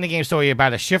by making the game story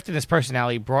about a shift in his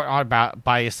personality brought on about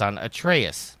by his son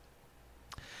Atreus.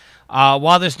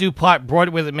 While this new plot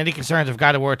brought with it many concerns of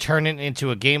God of War turning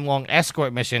into a game-long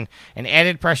escort mission and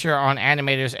added pressure on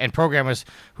animators and programmers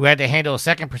who had to handle a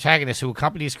second protagonist who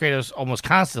accompanies Kratos almost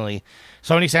constantly,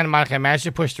 Sony Santa Monica managed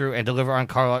to push through and deliver on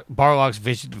Barlog's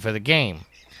vision for the game.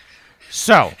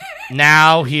 So,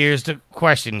 now here's the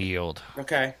question, Yield.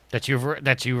 Okay. That you've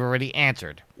already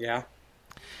answered. Yeah.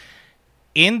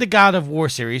 In the God of War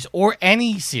series, or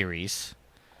any series,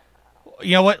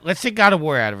 you know what? Let's take God of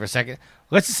War out of it for a second.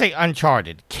 Let's just say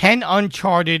Uncharted. Can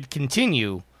Uncharted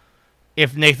continue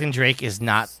if Nathan Drake is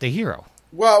not the hero?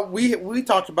 Well, we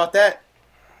talked about that,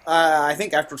 I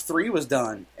think, after 3 was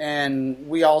done. And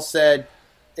we all said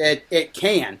it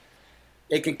can.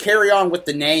 It can carry on with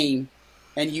the name,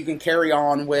 and you can carry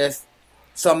on with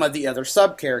some of the other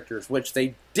sub-characters, which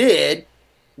they did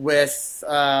with...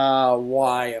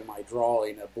 why am I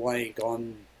drawing a blank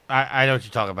on... I know what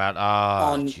you're talking about.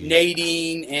 On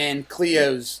Nadine and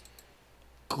Cleo's...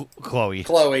 Chloe.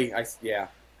 Yeah.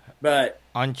 But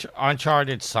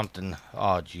Uncharted something.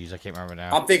 Oh, jeez, I can't remember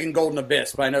now. I'm thinking Golden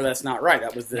Abyss, but I know that's not right.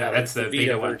 That was that's the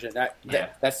Vita version. one.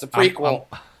 That's the prequel.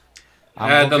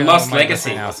 The Lost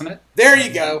Legacy, wasn't it? There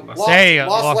you go.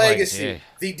 Lost Legacy. Yeah.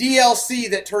 The DLC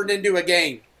that turned into a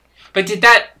game. But did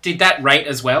that rate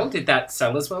as well? Did that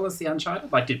sell as well as the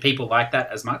Uncharted? Like, did people like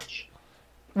that as much?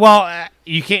 Well,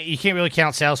 you can't really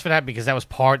count sales for that because that was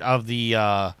part of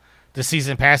the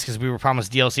season pass because we were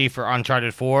promised DLC for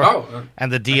Uncharted 4. Oh, and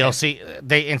the DLC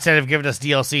they instead of giving us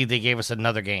DLC, they gave us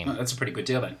another game. Oh, that's a pretty good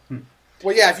deal then.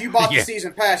 Well, yeah, if you bought the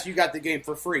season pass, you got the game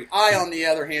for free. I, on the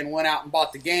other hand, went out and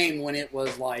bought the game when it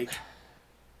was like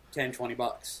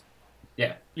 $10-$20.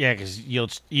 Yeah. Yeah, because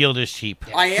yield is cheap.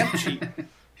 I am cheap.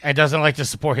 And doesn't like to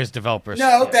support his developers.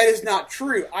 No, that is not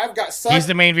true. I've got such... He's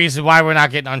the main reason why we're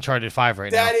not getting Uncharted 5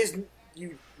 right now. That is...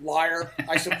 You liar.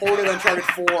 I supported Uncharted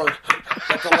 4.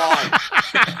 That's a lie.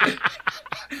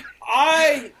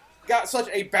 I got such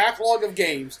a backlog of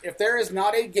games. If there is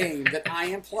not a game that I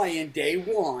am playing day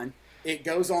one, it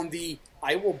goes on the...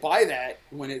 I will buy that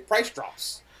when it price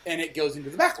drops. And it goes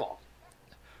into the backlog.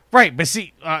 Right, but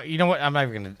see, you know what? I'm not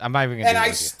even gonna. And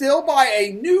I still buy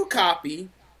a new copy,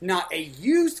 not a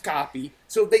used copy,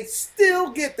 so they still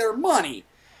get their money.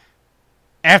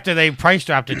 After they price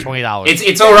dropped to $20.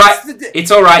 It's all right.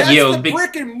 It's all right, Yield. That's the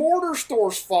brick and mortar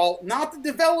store's fault, not the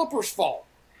developer's fault.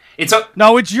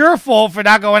 No, it's your fault for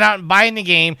not going out and buying the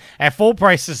game at full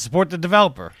price to support the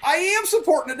developer. I am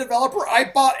supporting the developer.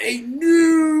 I bought a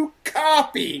new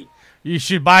copy. You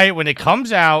should buy it when it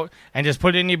comes out and just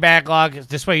put it in your backlog.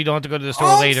 This way you don't have to go to the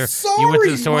store later. Sorry, you went to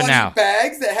the store now.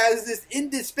 Bags that has this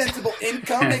indispensable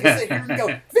income. They can sit here and go,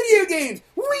 video games.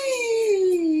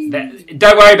 Whee!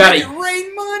 Don't worry about it.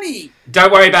 Rain money.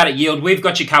 Don't worry about it, Yield. We've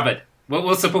got you covered.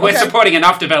 We're supporting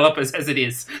enough developers as it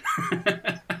is.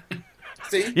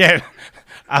 See? Yeah.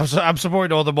 I'm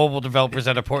supporting all the mobile developers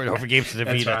that are porting over games to the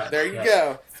Vita. Right. There you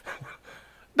go.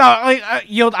 No, like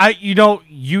Yield,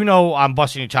 you know, I'm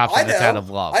busting your chops on this out of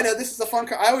love. I know this is a fun.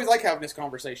 I always like having this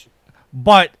conversation.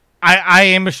 But I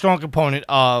am a strong component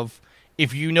of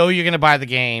if you know you're going to buy the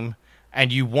game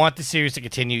and you want the series to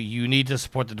continue, you need to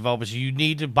support the developers. You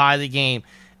need to buy the game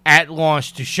at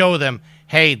launch to show them,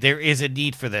 hey, there is a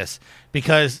need for this.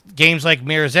 Because games like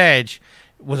Mirror's Edge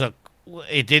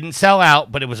it didn't sell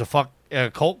out, but it was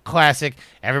a cult classic.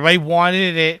 Everybody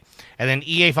wanted it. And then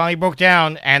EA finally broke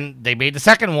down, and they made the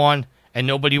second one, and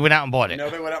nobody went out and bought it.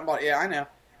 Nobody went out and bought it. Yeah, I know.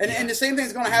 And the same thing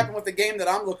is going to happen with the game that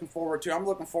I'm looking forward to. I'm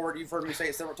looking forward, you've heard me say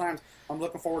it several times, I'm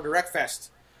looking forward to Wreckfest.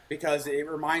 Because it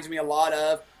reminds me a lot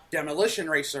of Demolition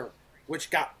Racer, which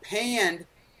got panned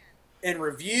in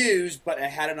reviews, but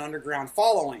it had an underground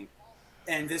following.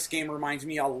 And this game reminds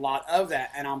me a lot of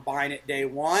that. And I'm buying it day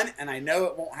one, and I know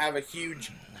it won't have a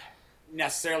huge,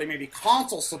 necessarily maybe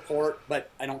console support,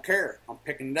 but I don't care. I'm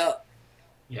picking it up.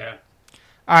 Yeah.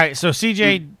 All right, so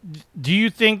CJ, do you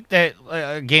think that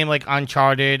a game like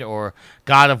Uncharted or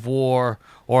God of War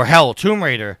or hell, Tomb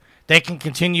Raider, they can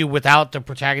continue without the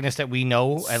protagonist that we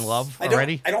know and love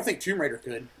already? I don't think Tomb Raider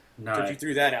could. No. Because you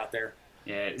threw that out there.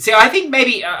 Yeah. See, I think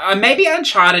maybe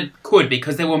Uncharted could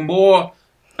because there were more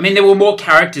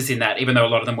characters in that, even though a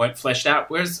lot of them weren't fleshed out.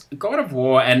 Whereas God of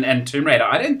War and Tomb Raider,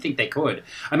 I don't think they could.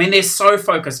 I mean, they're so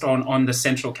focused on the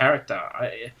central character.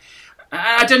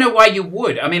 I don't know why you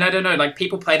would. I mean, I don't know. Like,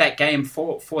 people play that game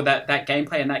for that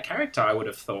gameplay and that character, I would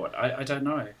have thought. I don't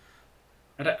know.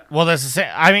 Well, that's the same.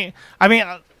 I mean,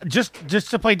 just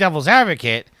to play devil's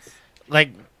advocate,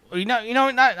 like, I'm not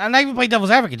even playing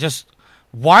devil's advocate. Just,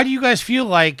 why do you guys feel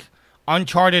like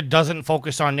Uncharted doesn't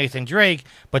focus on Nathan Drake,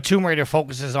 but Tomb Raider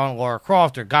focuses on Lara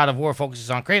Croft, or God of War focuses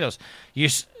on Kratos?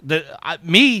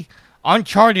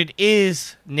 Uncharted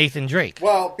is Nathan Drake.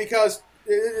 Well, because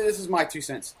this is my 2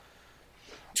 cents.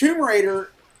 Tomb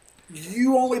Raider,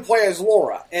 you only play as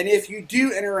Laura, and if you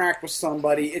do interact with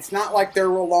somebody, it's not like they're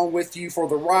along with you for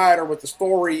the ride or with the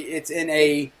story. It's in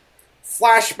a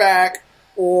flashback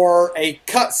or a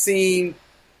cutscene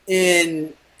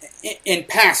in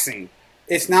passing.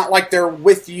 It's not like they're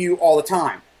with you all the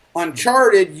time.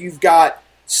 Uncharted, you've got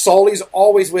Sully's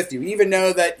always with you, even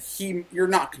though that you're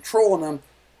not controlling him.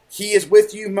 He is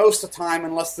with you most of the time,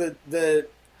 unless the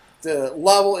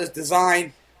level is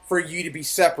designed for you to be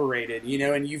separated,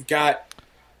 and you've got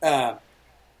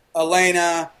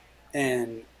Elena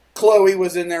and Chloe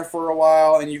was in there for a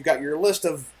while, and you've got your list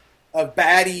of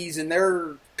baddies and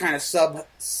their kind of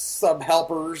sub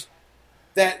helpers.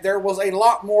 That there was a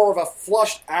lot more of a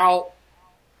flushed out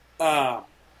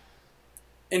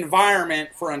environment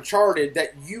for Uncharted,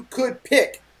 that you could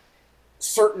pick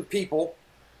certain people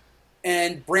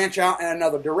and branch out in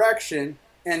another direction,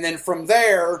 and then from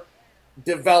there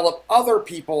develop other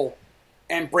people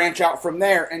and branch out from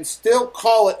there and still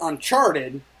call it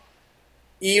Uncharted,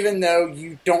 even though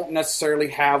you don't necessarily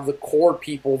have the core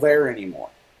people there anymore.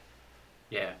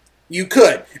 Yeah. You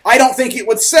could. I don't think it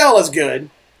would sell as good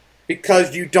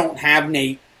because you don't have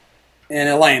Nate and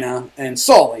Elena and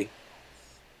Sully.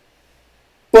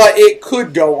 But it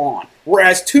could go on.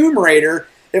 Whereas Tomb Raider,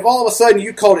 if all of a sudden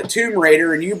you called it Tomb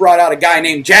Raider and you brought out a guy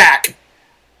named Jack,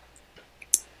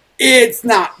 it's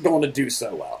not going to do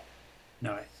so well.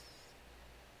 No.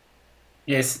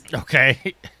 Yes.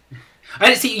 Okay.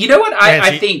 I see. You know what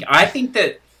I think? I think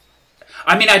that.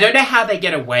 I mean, I don't know how they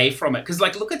get away from it because,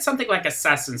 like, look at something like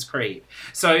Assassin's Creed.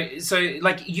 So,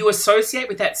 like, you associate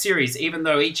with that series, even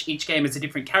though each game is a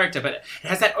different character, but it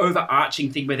has that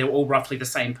overarching thing where they're all roughly the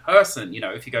same person. You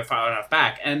know, if you go far enough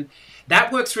back, and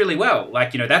that works really well.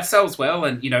 Like, you know, that sells well,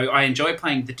 and you know, I enjoy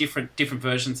playing the different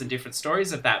versions and different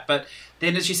stories of that. But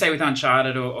then, as you say, with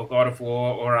Uncharted or God of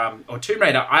War or Tomb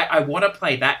Raider, I want to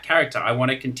play that character. I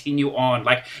want to continue on.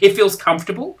 Like, it feels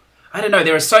comfortable. I don't know,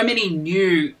 there are so many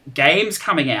new games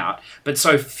coming out, but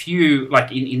so few,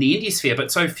 like in the indie sphere,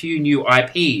 but so few new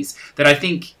IPs that I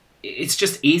think it's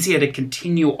just easier to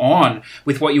continue on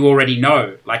with what you already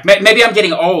know. Like, maybe I'm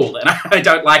getting old and I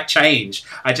don't like change.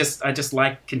 I just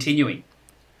like continuing.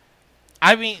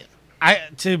 I mean,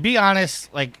 to be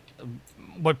honest, like,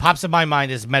 what pops in my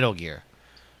mind is Metal Gear.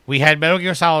 We had Metal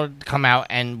Gear Solid come out,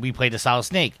 and we played the Solid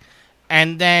Snake.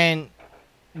 And then,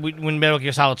 when Metal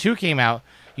Gear Solid 2 came out,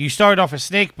 you started off as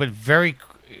Snake, but very,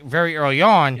 very early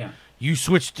on, you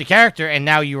switched the character, and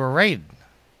now you were Raiden.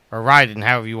 Or Raiden,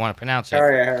 however you want to pronounce it.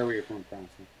 However you want to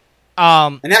pronounce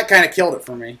it. And that kind of killed it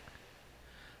for me.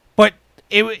 But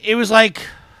it was like,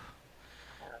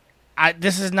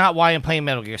 this is not why I'm playing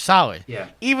Metal Gear Solid. Yeah.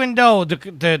 Even though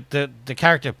the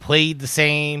character played the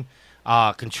same,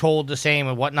 controlled the same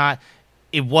and whatnot,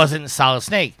 it wasn't Solid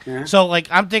Snake. Yeah. So, like,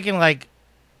 I'm thinking, like,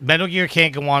 Metal Gear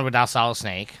can't go on without Solid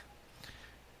Snake.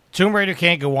 Tomb Raider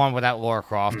can't go on without Lara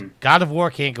Croft. God of War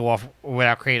can't go off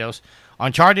without Kratos.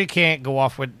 Uncharted can't go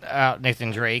off without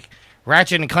Nathan Drake.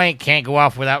 Ratchet and Clank can't go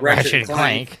off without Ratchet and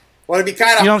Clank. Well, it'd be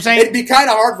kind of, you know what I'm saying? It'd be kind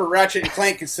of hard for Ratchet and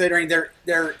Clank considering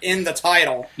they're in the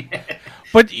title.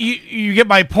 But you get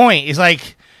my point. It's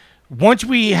like, once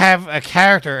we have a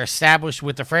character established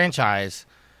with the franchise,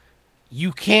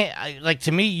 you can't, like,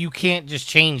 to me, you can't just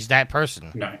change that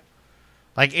person. No.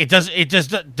 Like, it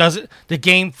just doesn't, the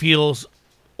game feels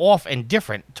off and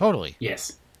different, totally.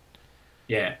 Yes.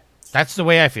 Yeah. That's the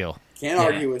way I feel. Can't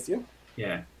argue with you.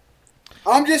 Yeah.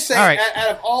 I'm just saying, right. out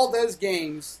of all those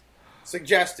games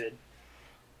suggested,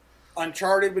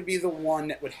 Uncharted would be the one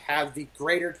that would have the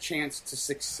greater chance to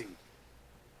succeed.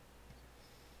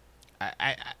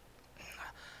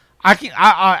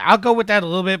 I'll go with that a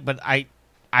little bit, but I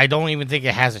don't even think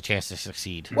it has a chance to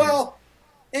succeed. Well,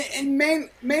 and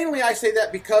mainly I say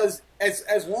that because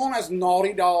as long as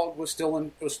Naughty Dog was still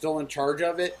in charge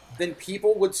of it, then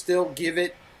people would still give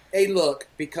it a look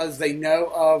because they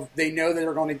know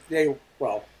that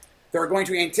they're going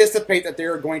to anticipate that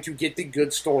they're going to get the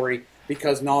good story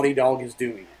because Naughty Dog is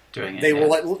doing it.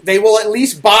 They will at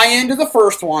least buy into the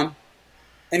first one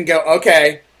and go,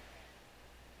 okay,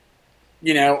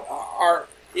 you know,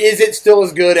 is it still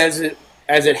as good as it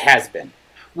has been?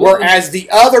 Whereas the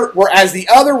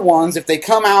other ones, if they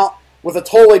come out with a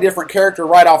totally different character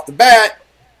right off the bat,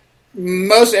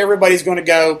 most everybody's going to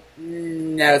go,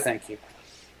 no, thank you.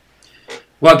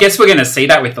 Well, I guess we're going to see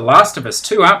that with The Last of Us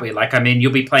too, aren't we? Like, I mean,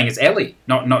 you'll be playing as Ellie,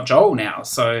 not Joel now.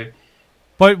 So,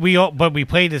 but we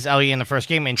played as Ellie in the first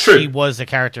game, and she was the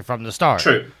character from the start.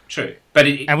 True. But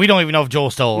and we don't even know if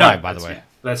Joel's still alive. By the way,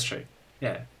 that's true.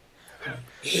 Yeah.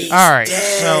 All right,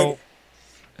 so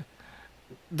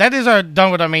that is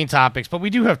done with our main topics, but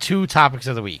we do have 2 topics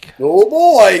of the week. Oh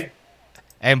boy!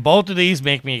 And both of these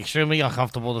make me extremely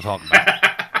uncomfortable to talk about.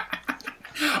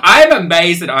 I'm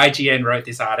amazed that IGN wrote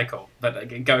this article, but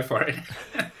go for it.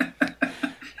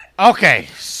 Okay,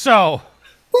 so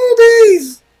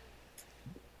boobies.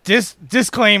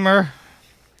 Disclaimer: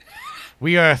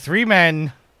 we are 3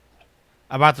 men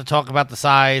about to talk about the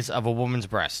size of a woman's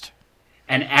breast.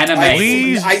 An anime.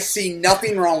 I see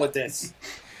nothing wrong with this.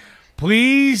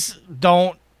 Please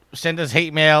don't send us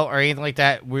hate mail or anything like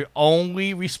that. We're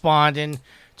only responding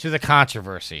to the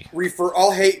controversy. Refer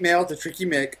all hate mail to Tricky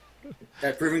Mick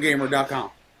at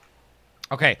ProvenGamer.com.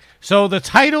 Okay, so the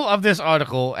title of this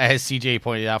article, as CJ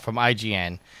pointed out from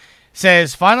IGN,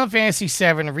 says Final Fantasy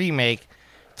VII Remake,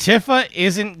 Tifa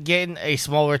isn't getting a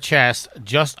smaller chest,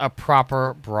 just a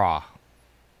proper bra.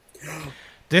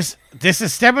 This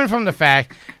is stemming from the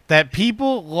fact that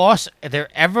people lost their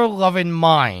ever-loving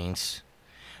minds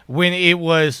when it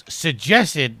was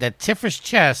suggested that Tifa's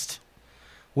chest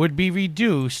would be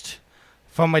reduced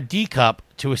from a D cup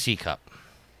to a C cup.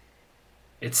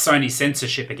 It's Sony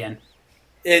censorship again.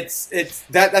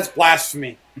 That's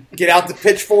blasphemy. Get out the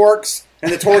pitchforks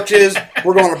and the torches.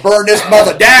 We're going to burn this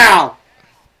mother down.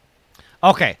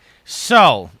 Okay,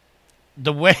 so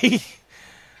the way.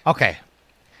 Okay,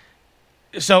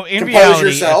 so in Compose reality,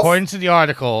 yourself. according to the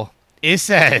article, it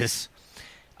says,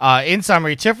 in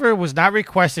summary, Tifa was not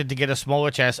requested to get a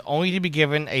smaller chest, only to be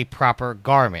given a proper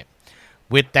garment.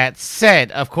 With that said,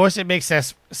 of course, it makes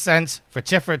sense for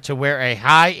Tifa to wear a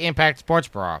high-impact sports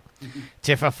bra.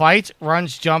 Tifa fights,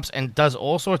 runs, jumps, and does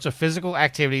all sorts of physical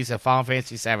activities in Final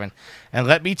Fantasy VII. And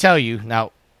let me tell you,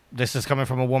 now, this is coming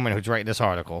from a woman who's writing this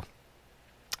article.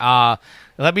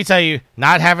 Let me tell you,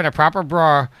 not having a proper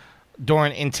bra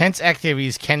during intense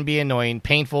activities can be annoying,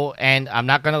 painful, and, I'm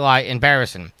not going to lie,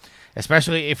 embarrassing.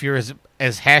 Especially if you're as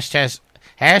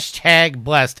hashtag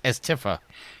blessed as Tifa.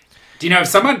 Do you know, if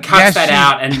someone cuts that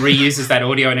out and reuses that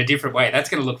audio in a different way, that's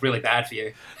going to look really bad for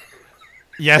you.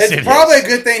 Yes, it's probably a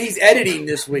good thing he's editing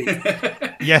this week.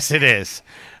 Yes, it is.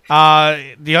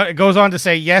 It goes on to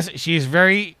say, yes, she is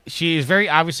very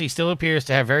obviously still appears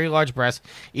to have very large breasts,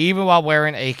 even while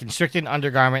wearing a constricted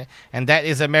undergarment, and that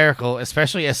is a miracle,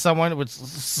 especially as someone with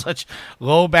such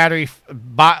low body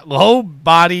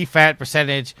fat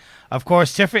percentage. Of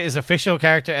course, Tifa is a fictional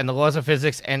character, and the laws of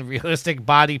physics and realistic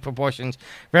body proportions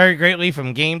vary greatly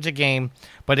from game to game,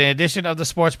 but in addition of the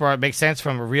sports bra, it makes sense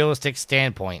from a realistic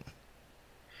standpoint.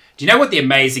 Do you know what the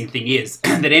amazing thing is?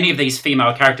 That any of these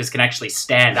female characters can actually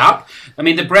stand up? I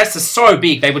mean, the breasts are so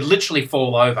big, they would literally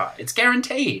fall over. It's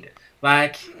guaranteed.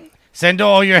 Like... Send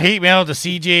all your hate mail to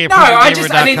CJ. No,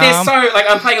 I mean, they're so, like,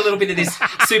 I'm playing a little bit of this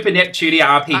Super Neptunia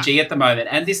RPG at the moment,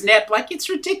 and this Nep, like, it's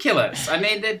ridiculous. I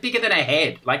mean, they're bigger than a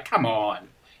head. Like, come on.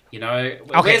 You know,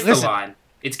 where's the line?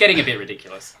 It's getting a bit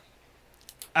ridiculous.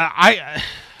 The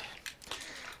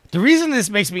reason this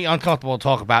makes me uncomfortable to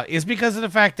talk about is because of the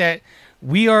fact that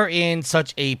we are in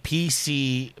such a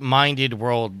PC-minded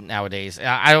world nowadays.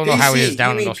 I don't know how it is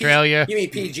down in Australia. You mean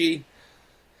PG?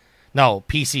 No,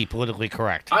 PC, politically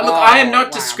correct. I am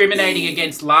not discriminating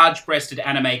against large-breasted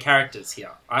anime characters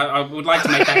here. I would like to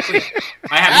make that clear.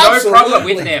 I have no problem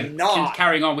with them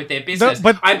carrying on with their business.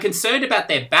 But I'm concerned about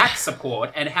their back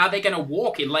support and how they're going to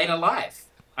walk in later life.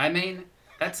 I mean,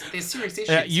 they're serious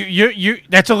issues.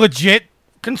 That's a legit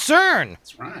concern.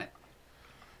 That's right.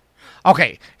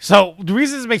 Okay, so the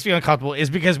reason this makes me uncomfortable is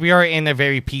because we are in a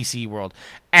very PC world.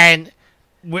 And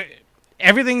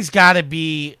everything's got to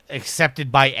be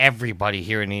accepted by everybody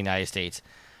here in the United States.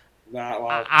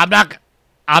 I'm not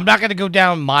going to go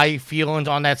down my feelings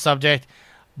on that subject,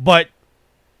 but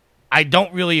I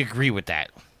don't really agree with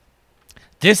that.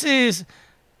 This is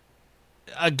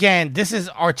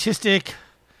artistic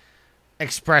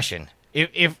expression.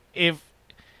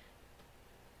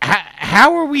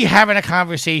 How are we having a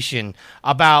conversation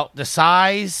about the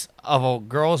size of a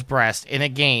girl's breast in a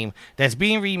game that's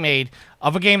being remade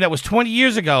of a game that was 20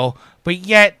 years ago, but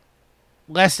yet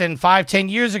less than 5-10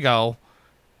 years ago,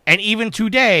 and even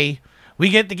today, we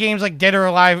get the games like Dead or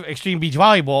Alive Extreme Beach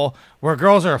Volleyball, where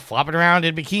girls are flopping around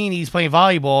in bikinis playing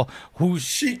volleyball, whose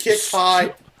she kicks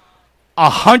high.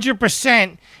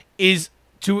 100% is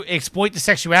to exploit the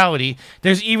sexuality.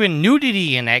 There's even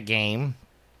nudity in that game.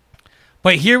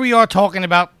 But here we are talking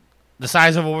about the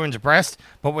size of a woman's breast,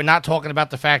 but we're not talking about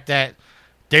the fact that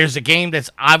there's a game that's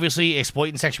obviously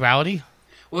exploiting sexuality.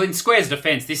 Well, in Square's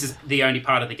defense, this is the only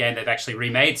part of the game they've actually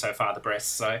remade so far, the breasts,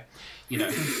 so, you know.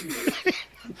 I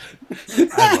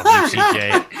love you,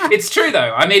 CJ. It's true,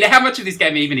 though. I mean, how much of this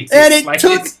game even exists? And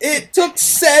it took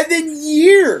 7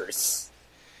 years.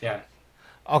 Yeah.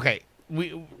 Okay,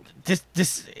 this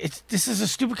is a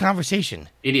stupid conversation.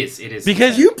 It is.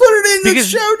 Because you put it in the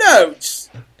show notes.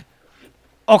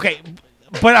 Okay,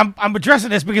 but I'm addressing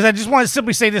this because I just want to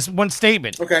simply say this one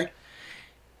statement. Okay.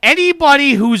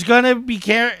 Anybody who's gonna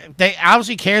that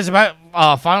obviously cares about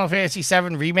Final Fantasy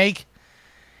VII Remake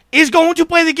is going to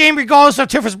play the game regardless of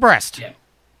Tifa's breast. Yeah.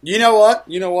 You know what?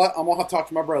 I'm gonna have to talk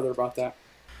to my brother about that.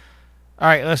 All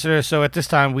right, listeners, so at this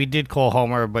time we did call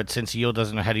Homer, but since Yield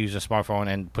doesn't know how to use a smartphone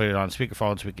and put it on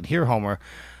speakerphone so we can hear Homer,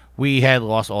 we had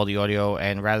lost all the audio,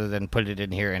 and rather than put it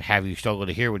in here and have you struggle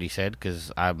to hear what he said,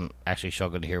 because I'm actually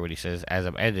struggling to hear what he says as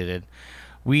I'm edited,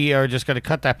 we are just going to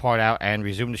cut that part out and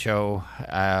resume the show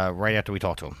right after we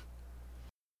talk to him.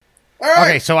 All right.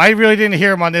 Okay, so I really didn't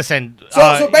hear him on this end.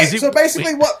 So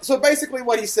basically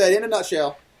what he said in a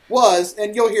nutshell was,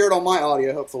 and you'll hear it on my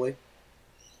audio hopefully.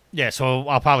 Yeah, so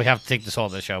I'll probably have to take this all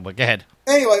to the show, but go ahead.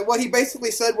 Anyway, what he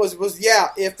basically said was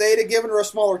if they'd have given her a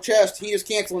smaller chest, he is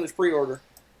canceling his pre-order.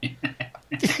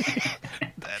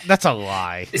 That's a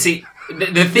lie. See, the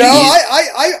thing No,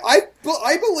 is...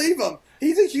 I believe him.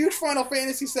 He's a huge Final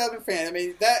Fantasy VII fan. I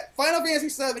mean, that Final Fantasy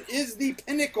VII is the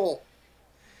pinnacle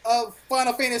of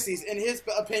Final Fantasies, in his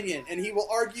opinion, and he will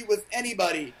argue with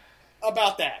anybody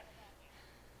about that.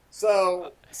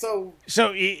 So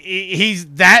he's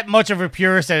that much of a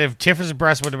purist that if Tifa's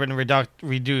breast would have been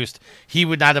reduced, he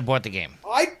would not have bought the game.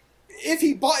 If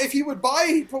he would buy it, he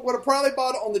would have probably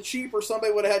bought it on the cheap, or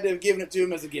somebody would have had to have given it to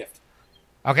him as a gift.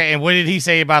 Okay, and what did he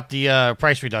say about the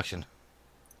price reduction?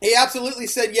 He absolutely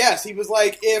said yes. He was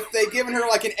like, if they given her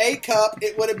like an A cup,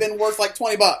 it would have been worth like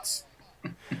 $20.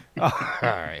 All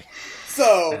right.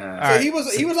 So right. he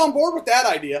was on board with that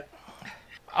idea.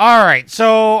 All right.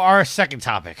 So our second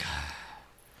topic.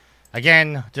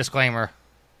 Again, disclaimer.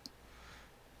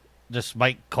 This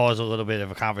might cause a little bit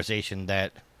of a conversation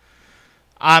that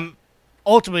I'm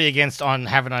ultimately against on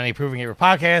having on a Proving It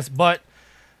podcast, but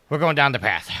we're going down the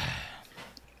path.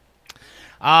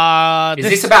 Is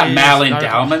this about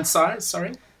malendowment size?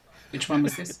 Sorry. Which one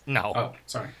was this? No. Oh,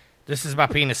 sorry. This is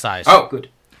about penis size. Oh, good.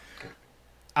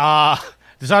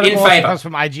 This article also comes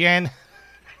from IGN.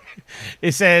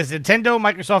 It says Nintendo,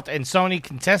 Microsoft, and Sony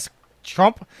contest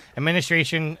Trump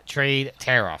administration trade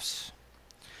tariffs.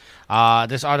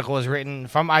 This article is written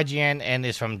from IGN and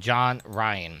is from John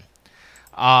Ryan.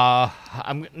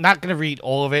 I'm not going to read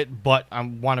all of it, but I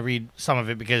want to read some of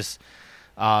it because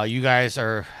you guys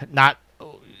are not...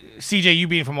 CJ, you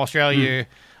being from Australia,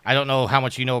 I don't know how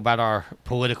much you know about our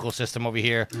political system over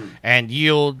here, and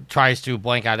Yield tries to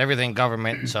blank out everything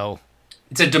government, so...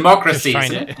 It's a democracy,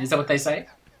 isn't it? Is that what they say?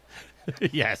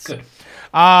 Yes. Good.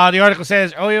 The article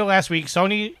says, earlier last week,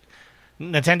 Sony,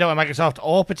 Nintendo, and Microsoft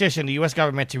all petitioned the U.S.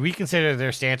 government to reconsider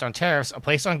their stance on tariffs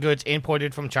placed on goods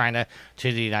imported from China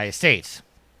to the United States.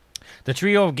 The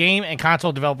trio of game and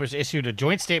console developers issued a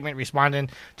joint statement responding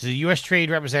to the U.S.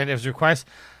 Trade Representative's request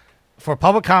for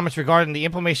public comments regarding the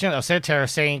implementation of said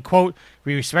tariffs, saying, quote,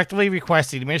 "We respectfully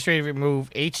request the administrator remove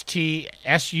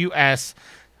HTSUS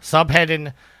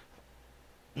subheading,"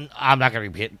 I'm not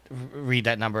going to read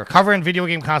that number, "covering video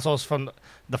game consoles from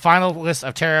the final list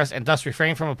of tariffs and thus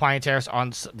refrain from applying tariffs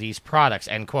on these products,"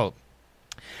 end quote.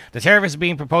 The tariff is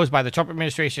being proposed by the Trump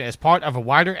administration as part of a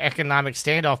wider economic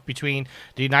standoff between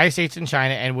the United States and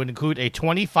China and would include a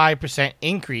 25%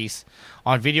 increase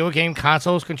on video game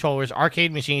consoles, controllers,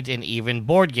 arcade machines, and even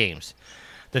board games.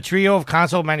 The trio of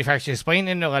console manufacturers explained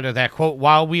in their letter that, quote,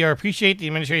 "While we appreciate the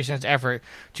administration's effort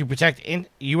to protect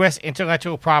U.S.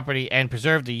 intellectual property and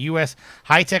preserve the U.S.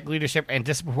 high-tech leadership, and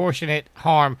disproportionate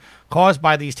harm caused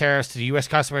by these tariffs to the U.S.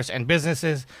 customers and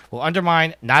businesses will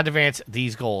undermine, not advance,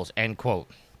 these goals," end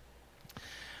quote.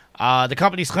 The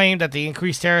companies claimed that the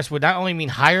increased tariffs would not only mean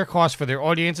higher costs for their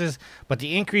audiences, but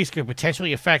the increase could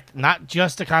potentially affect not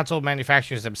just the console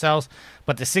manufacturers themselves,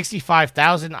 but the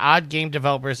 65,000 odd game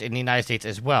developers in the United States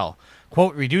as well.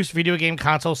 Quote, "Reduced video game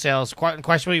console sales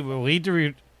questionably will lead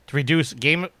to reduce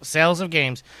game sales of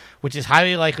games, which is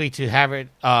highly likely to have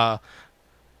a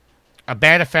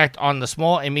bad effect on the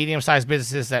small and medium-sized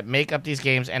businesses that make up these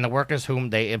games and the workers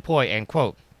whom they employ," end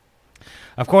quote.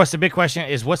 Of course, the big question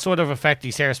is what sort of effect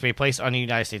these tariffs may place on the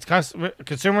United States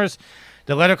consumers.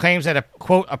 The letter claims that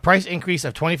a price increase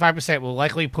of 25% will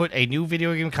likely put a new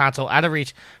video game console out of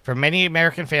reach for many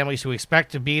American families who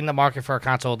expect to be in the market for a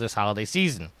console this holiday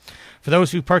season. For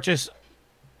those purchases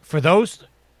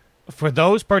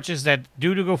that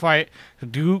do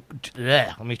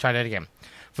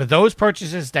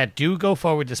go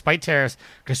forward despite tariffs,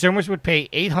 consumers would pay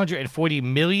 $840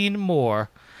 million more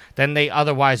than they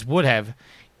otherwise would have.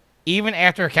 Even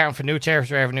after accounting for new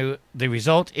tariff revenue, the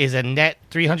result is a net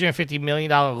 $350 million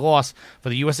loss for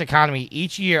the U.S. economy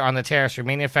each year on the tariffs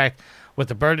remaining in effect, with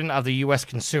the burden of the U.S.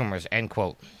 consumers, end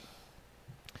quote.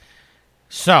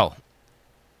 So,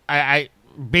 I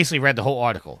basically read the whole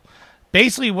article.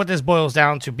 Basically, what this boils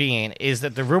down to being is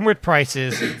that the rumored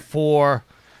prices for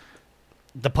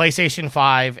the PlayStation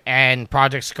 5 and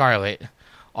Project Scarlet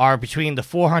are between the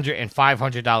 $400 and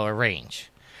 $500 range.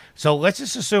 So let's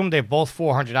just assume they're both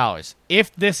 $400.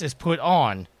 If this is put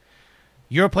on,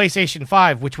 your PlayStation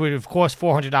 5, which would have cost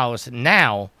 $400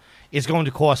 now, is going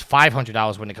to cost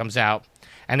 $500 when it comes out.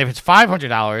 And if it's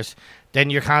 $500, then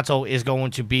your console is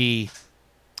going to be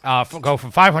go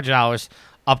from $500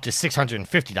 up to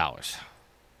 $650.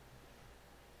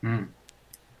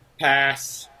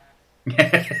 Pass.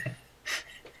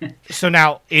 So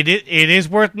now, it is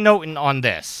worth noting on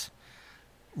this.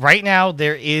 Right now,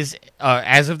 there is,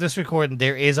 as of this recording,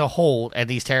 there is a hold, and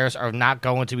these tariffs are not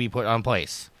going to be put on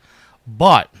place.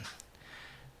 But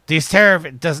this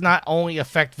tariff does not only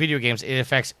affect video games, it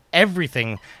affects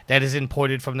everything that is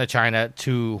imported from China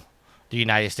to the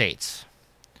United States.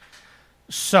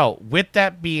 So, with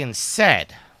that being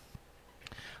said,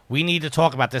 we need to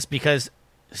talk about this because,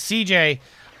 CJ,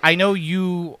 I know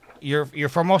you're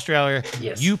from Australia.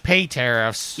 Yes. You pay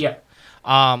tariffs. Yeah.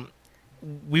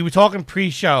 We were talking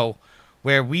pre-show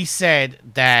where we said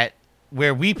that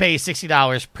where we pay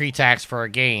 $60 pre-tax for a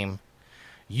game,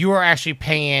 you are actually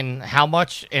paying how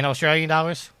much in Australian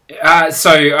dollars?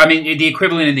 So, I mean, the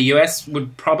equivalent in the US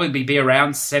would probably be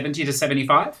around 70 to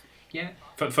 75. Yeah.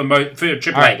 For a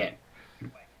AAA right.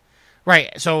 game.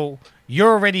 Right. So you're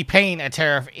already paying a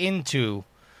tariff into,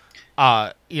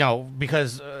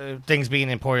 because things being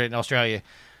imported in Australia.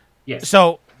 Yes.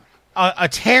 So a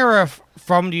tariff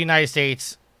from the United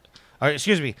States, a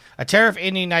tariff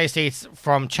in the United States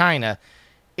from China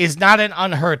is not an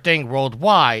unheard thing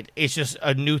worldwide. It's just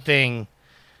a new thing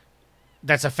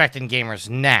that's affecting gamers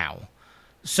now.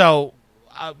 So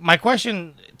my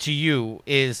question to you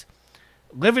is,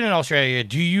 living in Australia,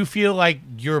 do you feel like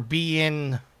you're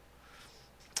being,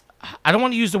 I don't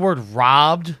want to use the word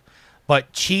robbed,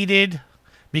 but cheated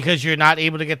because you're not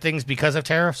able to get things because of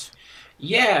tariffs?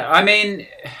 Yeah, I mean,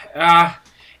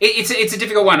 it's a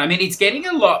difficult one. I mean, it's getting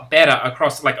a lot better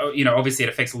across, obviously it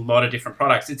affects a lot of different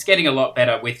products. It's getting a lot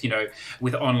better with,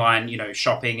 with online,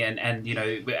 shopping and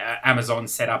Amazon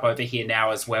set up over here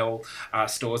now as well,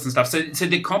 stores and stuff. So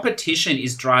the competition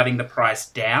is driving the price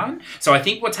down. So I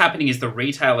think what's happening is the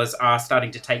retailers are starting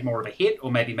to take more of a hit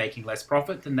or maybe making less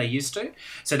profit than they used to.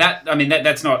 So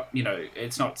that's not,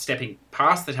 it's not stepping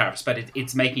past the tariffs, but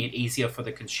it's making it easier for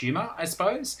the consumer, I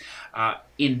suppose,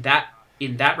 in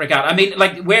that regard. I mean,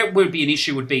 like, where would be an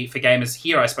issue would be for gamers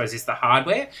here, I suppose, is the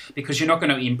hardware, because you're not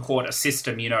going to import a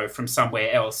system, from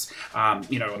somewhere else,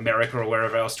 America or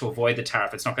wherever else to avoid the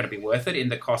tariff. It's not going to be worth it in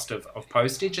the cost of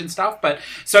postage and stuff. But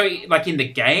so, like, in the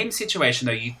game situation,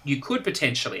 though, you could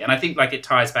potentially, and I think, like, it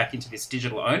ties back into this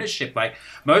digital ownership. Like,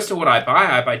 most of what I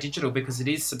buy digital because it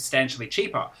is substantially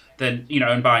cheaper than,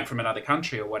 and buying from another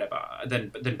country or whatever,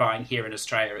 than buying here in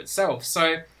Australia itself.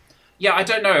 So, yeah, I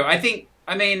don't know.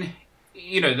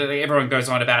 Everyone goes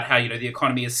on about how, the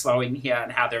economy is slowing here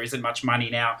and how there isn't much money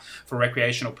now for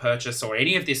recreational purchase or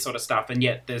any of this sort of stuff. And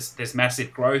yet there's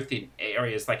massive growth in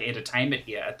areas like entertainment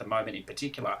here at the moment, in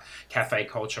particular, cafe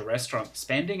culture, restaurant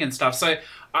spending and stuff. So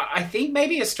I think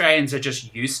maybe Australians are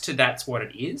just used to that's what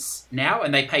it is now,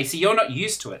 and they pay. So you're not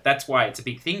used to it. That's why it's a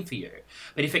big thing for you.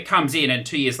 But if it comes in and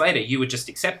 2 years later, you would just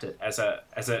accept it as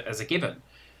a given.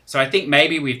 So I think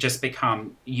maybe we've just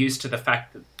become used to the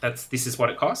fact that this is what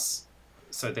it costs.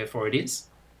 So therefore it is.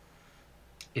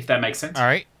 If that makes sense. All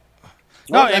right.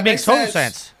 Well, no, it makes total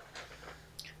sense.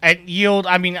 And yield,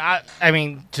 I mean,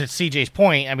 to CJ's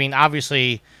point, I mean,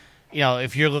 obviously,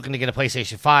 if you're looking to get a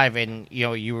PlayStation 5 and,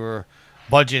 you were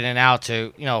budgeting out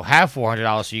to, have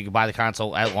 $400 so you could buy the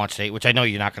console at launch date, which I know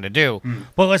you're not going to do.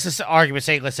 But let's just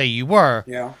let's say you were.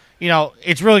 Yeah.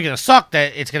 It's really going to suck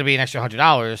that it's going to be an extra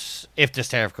 $100 if this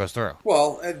tariff goes through.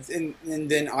 Well, and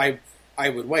then I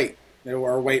would wait.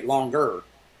 Or wait longer.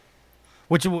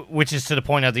 Which is to the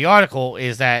point of the article,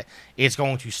 is that it's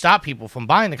going to stop people from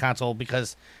buying the console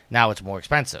because now it's more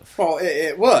expensive. Well,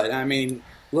 it would. I mean,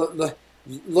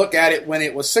 look at it when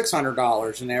it was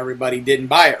 $600 and everybody didn't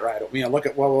buy it right. Look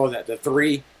at, what was that, the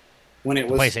 3? When it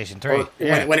was PlayStation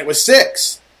 3. When it was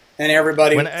 $6 and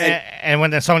everybody... And when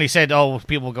Sony said,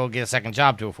 people will go get a second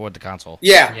job to afford the console.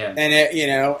 Yeah. And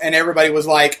and everybody was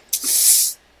like,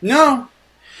 no.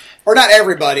 Or not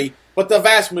everybody, but the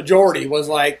vast majority was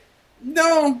like,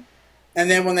 no. And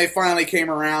then when they finally came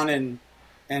around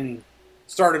and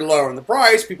started lowering the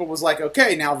price, people was like,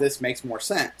 okay, now this makes more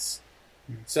sense.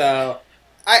 So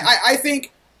I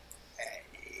think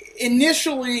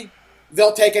initially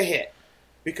they'll take a hit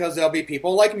because there'll be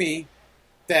people like me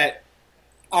that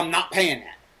I'm not paying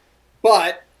that.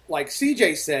 But like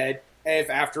CJ said, if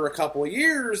after a couple of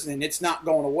years and it's not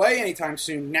going away anytime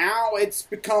soon, now it's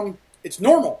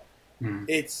normal.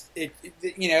 It's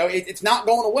not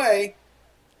going away.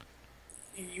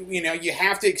 You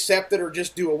have to accept it or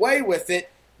just do away with it.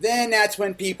 Then that's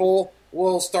when people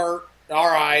will start, all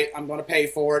right, I'm going to pay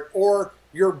for it. Or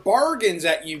your bargains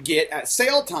that you get at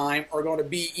sale time are going to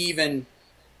be even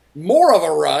more of a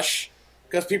rush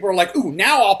because people are like, ooh,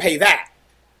 now I'll pay that.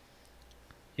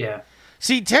 Yeah.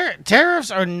 See, tariffs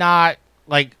are not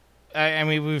like,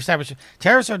 we've established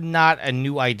tariffs are not a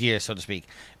new idea, so to speak,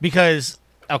 because.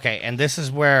 Okay, and this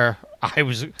is where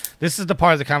this is the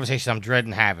part of the conversation I'm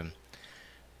dreading having.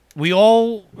 We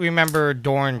all remember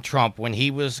during Trump, when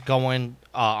he was going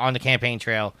on the campaign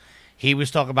trail, he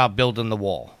was talking about building the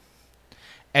wall.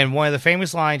 And one of the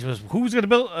famous lines was, who's going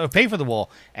to pay for the wall?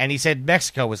 And he said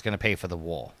Mexico was going to pay for the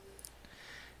wall.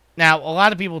 Now, a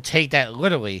lot of people take that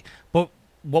literally, but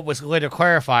what was later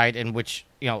clarified, and which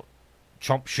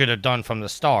Trump should have done from the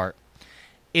start,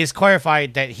 is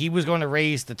clarified that he was going to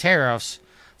raise the tariffs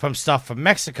from stuff from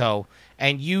Mexico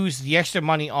and use the extra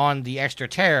money on the extra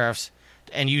tariffs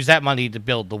and use that money to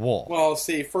build the wall. Well,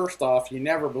 see, first off, you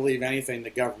never believe anything the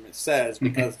government says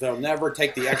because they'll never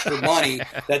take the extra money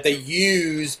that they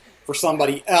use for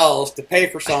somebody else to pay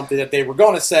for something that they were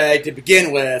going to say to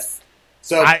begin with.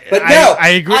 So, I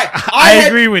agree. I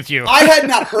agree with you. I had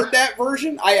not heard that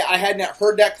version. I had not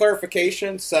heard that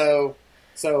clarification. So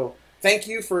thank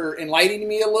you for enlightening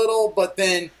me a little. But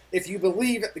then, if you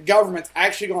believe that the government's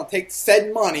actually going to take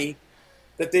said money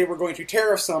that they were going to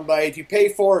tariff somebody to pay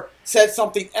for said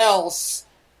something else,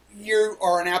 you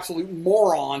are an absolute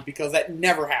moron because that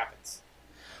never happens.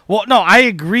 Well, no, I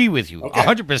agree with you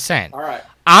 100%. All right.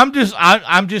 I'm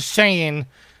just saying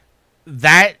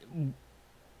that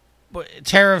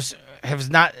tariffs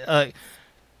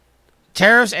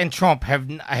and Trump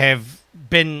have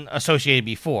been associated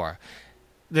before.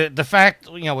 The fact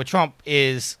with Trump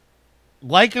is,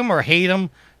 like him or hate him,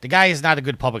 the guy is not a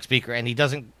good public speaker, and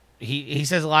he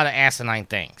says a lot of asinine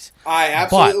things. I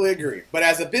absolutely agree. But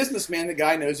as a businessman, the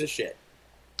guy knows his shit.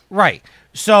 Right.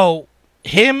 So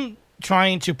him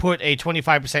trying to put a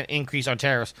 25% increase on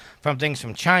tariffs from things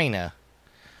from China,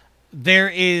 there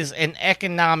is an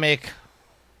economic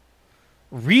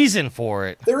reason for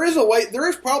it. There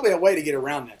is probably a way to get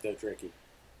around that, though, Tricky.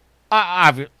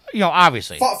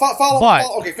 Obviously.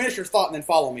 Okay, finish your thought and then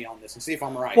follow me on this and see if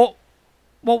I'm right. Well,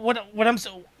 what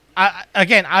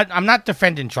I'm not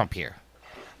defending Trump here.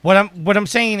 What I'm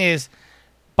saying is,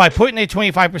 by putting a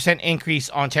 25% increase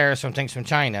on tariffs from things from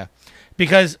China,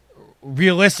 because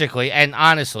realistically and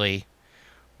honestly,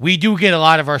 we do get a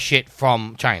lot of our shit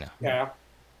from China. Yeah.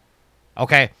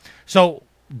 Okay, so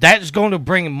that's going to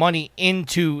bring money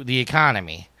into the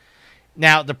economy.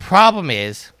 Now, the problem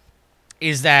is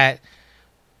that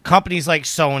companies like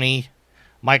Sony,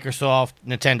 Microsoft,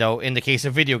 Nintendo, in the case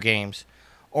of video games,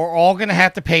 are all going to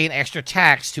have to pay an extra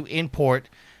tax to import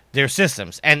their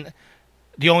systems. And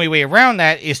the only way around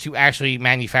that is to actually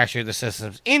manufacture the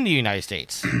systems in the United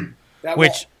States,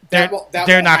 which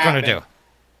they're not going to do,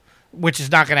 which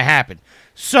is not going to happen.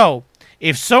 So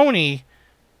if Sony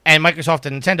and Microsoft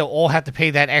and Nintendo all have to pay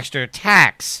that extra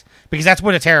tax, because that's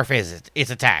what a tariff is,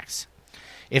 it's a tax.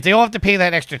 If they all have to pay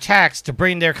that extra tax to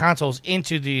bring their consoles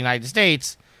into the United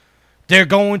States, they're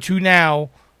going to now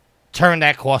turn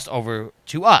that cost over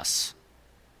to us.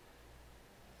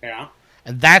 Yeah.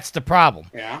 And that's the problem.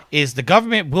 Yeah. Is the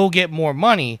government will get more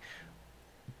money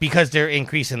because they're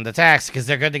increasing the tax, because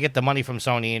they're going to get the money from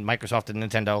Sony and Microsoft and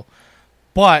Nintendo.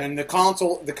 And the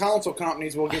console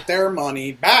companies will get their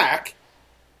money back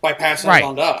by passing it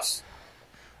on to us.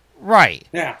 Right.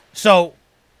 Yeah. So,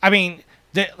 I mean,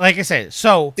 like I said,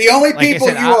 the only people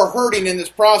you are hurting in this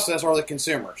process are the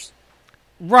consumers.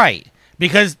 Right.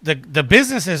 Because the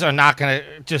businesses are not going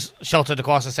to just shelter the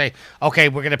cost and say, okay,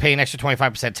 we're going to pay an extra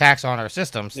 25% tax on our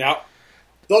systems. Yeah.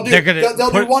 They'll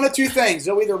do one of two things.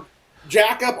 They'll either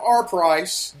jack up our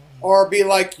price or be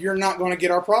like, you're not going to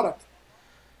get our product.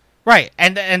 Right.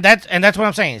 And that's what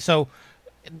I'm saying. So,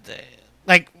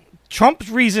 like, Trump's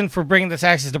reason for bringing the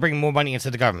tax is to bring more money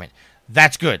into the government.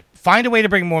 That's good. Find a way to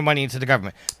bring more money into the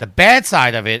government. The bad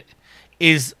side of it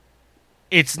is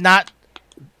it's not...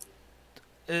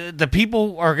 the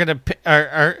people are that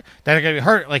are going to be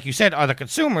hurt, like you said, are the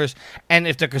consumers. And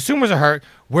if the consumers are hurt,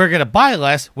 we're going to buy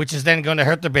less, which is then going to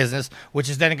hurt the business, which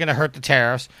is then going to hurt the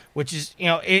tariffs, which is,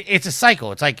 it's a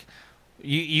cycle. It's like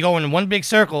you go in one big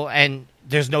circle and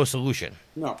there's no solution.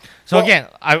 No. So again,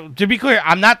 to be clear,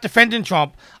 I'm not defending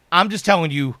Trump. I'm just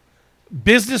telling you,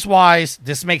 business-wise,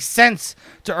 this makes sense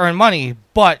to earn money,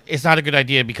 but it's not a good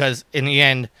idea because in the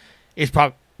end, it's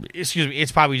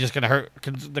probably just going to hurt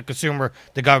the consumer,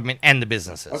 the government, and the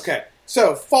businesses. Okay,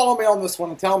 so follow me on this one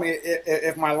and tell me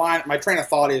if my train of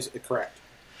thought is correct.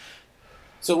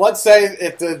 So let's say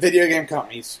if the video game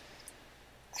companies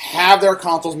have their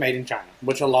consoles made in China,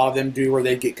 which a lot of them do, where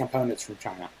they get components from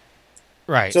China.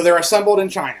 Right. So they're assembled in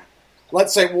China.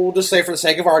 Let's say, we'll just say for the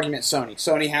sake of argument, Sony.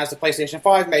 Sony has the PlayStation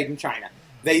 5 made in China.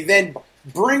 They then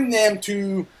bring them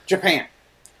to Japan.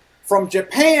 From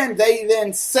Japan, they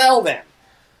then sell them.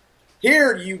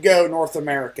 Here you go, North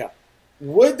America.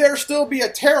 Would there still be a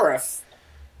tariff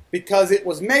because it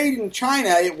was made in China?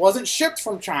 It wasn't shipped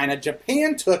from China.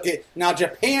 Japan took it. Now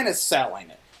Japan is selling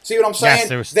it. See what I'm saying?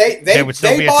 Yes, they bought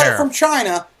it tariff from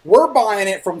China. We're buying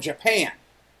it from Japan.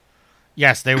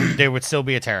 Yes, there would still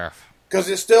be a tariff. Because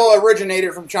it still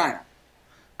originated from China.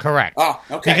 Correct. Oh,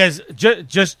 okay. Because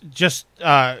just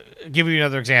give you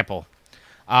another example.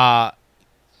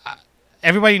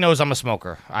 everybody knows I'm a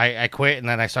smoker. I quit and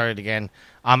then I started again.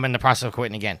 I'm in the process of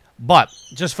quitting again. But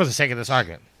just for the sake of this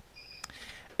argument,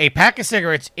 a pack of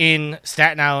cigarettes in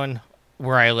Staten Island,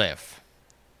 where I live,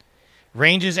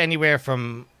 ranges anywhere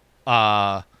from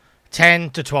 $10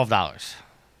 to $12.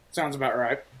 Sounds about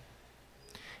right.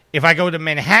 If I go to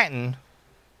Manhattan,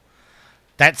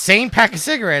 that same pack of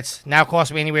cigarettes now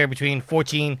costs me anywhere between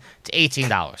 $14 to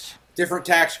 $18. Different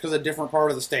tax because of a different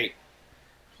part of the state.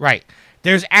 Right.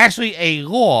 There's actually a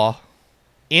law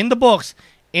in the books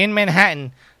in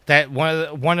Manhattan that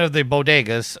one of the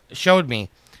bodegas showed me.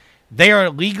 They are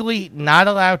legally not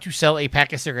allowed to sell a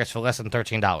pack of cigarettes for less than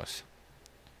 $13.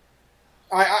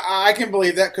 I can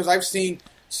believe that because I've seen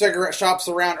cigarette shops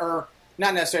around, or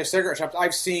not necessarily cigarette shops.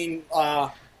 I've seen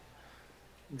gas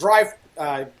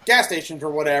stations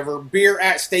or whatever, beer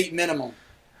at state minimum.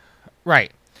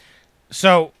 Right.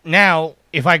 So now,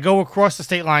 if I go across the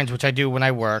state lines, which I do when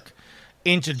I work,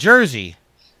 into Jersey,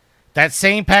 that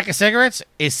same pack of cigarettes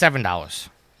is $7.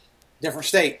 Different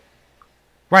state.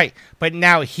 Right. But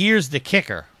now here's the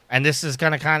kicker, and this is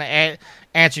going to kind of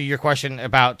answer your question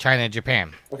about China and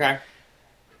Japan. Okay.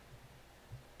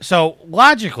 So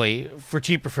logically,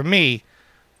 cheaper for me,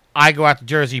 I go out to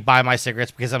Jersey, buy my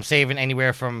cigarettes because I'm saving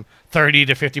anywhere from 30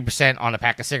 to 50% on a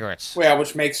pack of cigarettes. Well,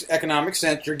 which makes economic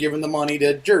sense. You're giving the money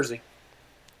to Jersey.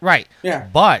 Right. Yeah.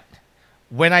 But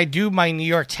when I do my New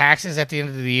York taxes at the end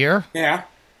of the year, yeah,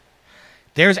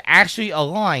 there's actually a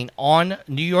line on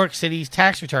New York City's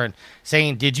tax return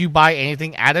saying, did you buy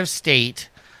anything out of state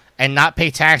and not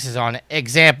pay taxes on it?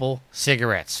 Example,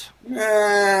 cigarettes.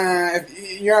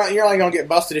 You're only going to get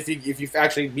busted if you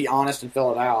actually be honest and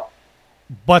fill it out.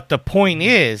 But the point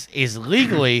is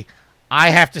legally, I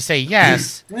have to say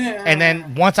yes, and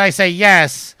then once I say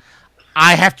yes,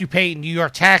 I have to pay New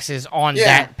York taxes on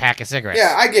that pack of cigarettes.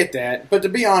 Yeah, I get that. But to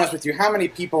be honest with you, how many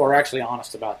people are actually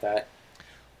honest about that?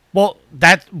 But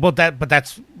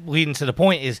that's leading to the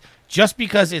point is just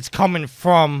because it's coming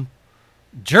from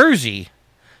Jersey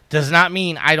does not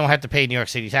mean I don't have to pay New York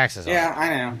City taxes on it. Yeah, I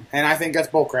know. And I think that's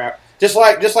bullcrap. Just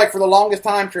like for the longest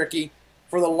time, Tricky,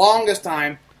 for the longest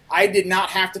time, I did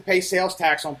not have to pay sales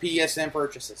tax on PSN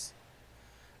purchases.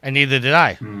 And neither did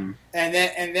I. And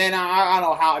then I don't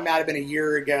know how, it might have been a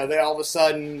year ago, that all of a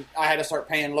sudden I had to start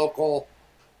paying local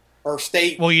or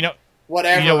state,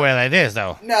 whatever. You know where that is,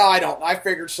 though. No, I don't. I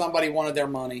figured somebody wanted their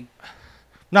money.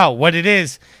 No, what it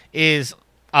is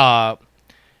an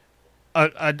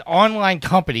online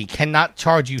company cannot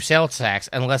charge you sales tax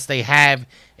unless they have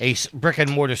a brick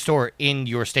and mortar store in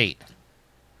your state.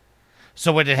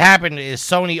 So what had happened is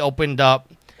Sony opened up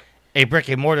a brick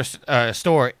and mortar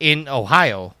store in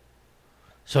Ohio,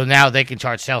 so now they can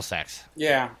charge sales tax.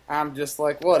 Yeah, I'm just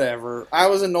like, whatever. I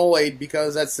was annoyed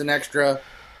because that's an extra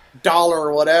 $1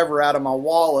 or whatever out of my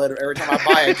wallet every time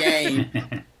I buy a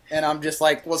game. And I'm just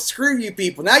like, well, screw you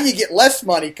people. Now you get less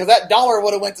money because that $1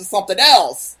 would have went to something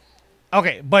else.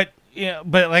 Okay, but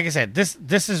like I said,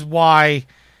 this is why,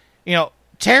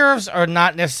 tariffs are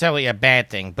not necessarily a bad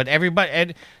thing, but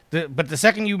everybody. But the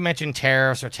second you mention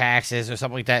tariffs or taxes or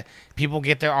something like that, people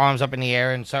get their arms up in the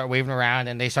air and start waving around,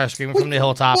 and they start screaming from the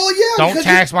hilltop, well, yeah, don't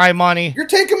tax my money. You're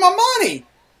taking my money.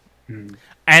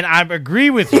 And I agree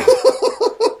with you.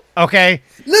 Okay?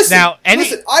 Listen,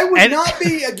 listen, I would not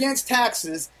be against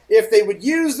taxes if they would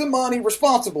use the money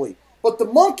responsibly. But the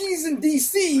monkeys in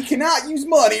D.C. cannot use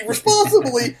money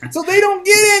responsibly, so they don't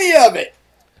get any of it.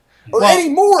 Or any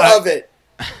more of it.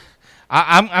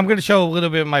 I'm going to show a little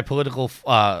bit of my political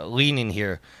leaning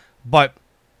here, but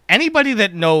anybody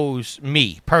that knows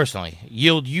me personally,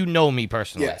 you know me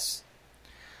personally, yes,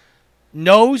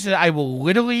 knows that I will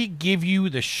literally give you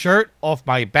the shirt off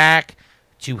my back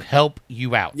to help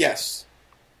you out. Yes.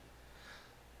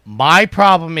 My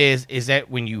problem is that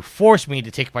when you force me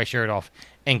to take my shirt off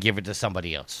and give it to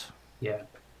somebody else. Yeah.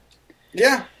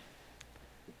 Yeah.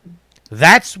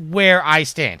 That's where I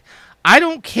stand. I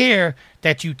don't care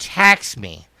that you tax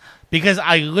me because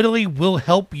I literally will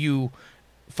help you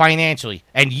financially.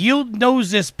 And Yield knows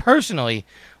this personally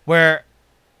where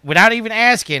without even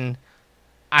asking,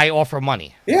 I offer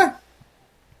money. Yeah.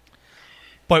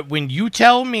 But when you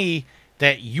tell me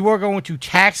that you are going to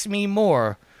tax me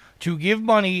more to give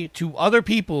money to other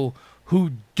people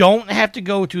who don't have to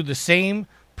go through the same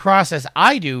process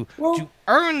I do to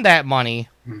earn that money,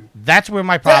 that's where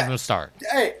my problems start.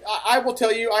 Hey, I will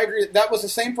tell you, I agree. That was the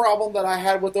same problem that I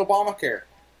had with Obamacare.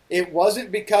 It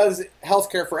wasn't because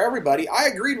healthcare for everybody. I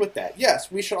agreed with that.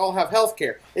 Yes, we should all have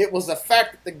healthcare. It was the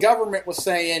fact that the government was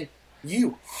saying,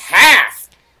 you have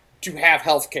to have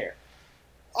healthcare.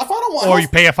 if I don't want, or you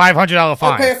pay a $500 I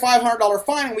fine. pay a $500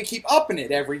 fine, and we keep upping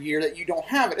it every year that you don't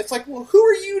have it. It's like, well, who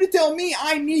are you to tell me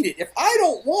I need it? If I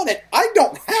don't want it, I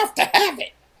don't have to have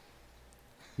it.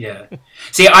 Yeah.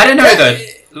 See, I don't know though.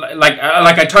 Like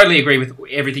I totally agree with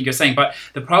everything you're saying, but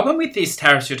the problem with these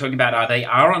tariffs you're talking about they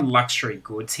are on luxury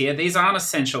goods here. These aren't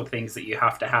essential things that you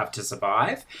have to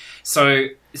survive. So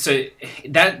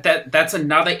that's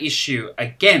another issue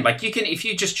again. Like you can, if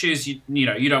you just choose, you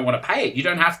don't want to pay it, you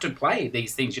don't have to play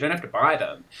these things. You don't have to buy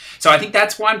them. So I think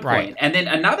that's one point. Right. And then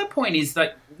another point is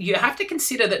that you have to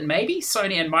consider that maybe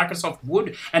Sony and Microsoft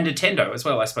would, and Nintendo as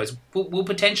well, I suppose, will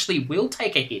potentially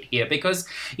take a hit here because,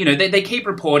 they keep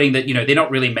reporting that, they're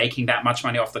not really making that much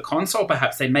money off the console.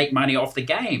 Perhaps they make money off the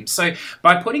game. So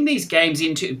by putting these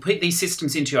these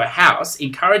systems into your house,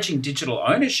 encouraging digital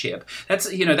ownership, that's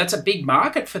a big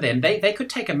market for them. They could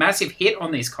take a massive hit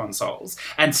on these consoles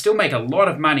and still make a lot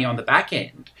of money on the back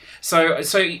end. So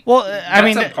well,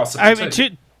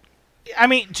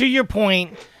 to your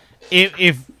point,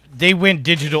 if they went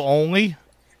digital only,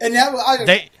 and that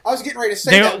I was getting ready to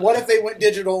say that. What if they went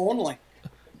digital only?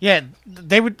 Yeah,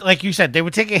 they would, like you said, they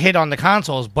would take a hit on the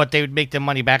consoles, but they would make their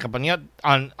money back up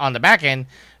on the back end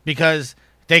because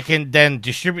they can then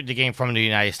distribute the game from the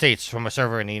United States, from a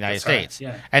server in the United States,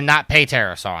 and not pay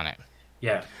tariffs on it.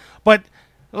 Yeah, but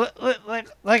like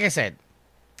I said,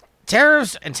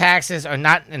 tariffs and taxes are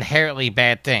not inherently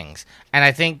bad things, and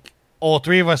I think all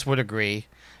three of us would agree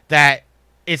that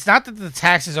it's not that the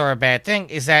taxes are a bad thing;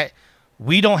 is that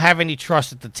we don't have any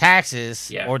trust that the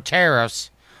taxes or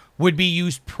tariffs would be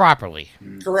used properly.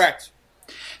 Correct.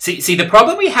 See, the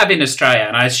problem we have in Australia,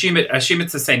 and I assume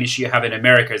it's the same issue you have in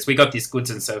America, is we got this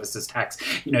goods and services tax,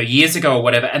 years ago or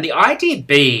whatever, and the idea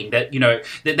being that,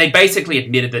 that they basically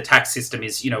admitted the tax system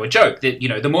is, a joke, that,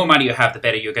 the more money you have, the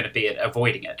better you're going to be at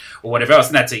avoiding it, or whatever else,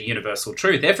 and that's a universal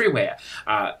truth everywhere,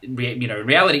 in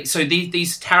reality. So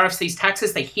these tariffs, these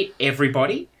taxes, they hit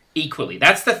everybody equally.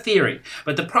 That's the theory.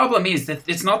 But the problem is that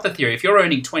it's not the theory. If you're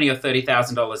earning $20,000 or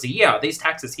 $30,000 a year, these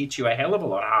taxes hit you a hell of a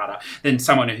lot harder than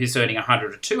someone who's earning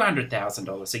 $100,000 or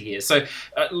 $200,000 a year. So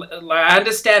I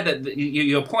understand that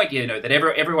your point, that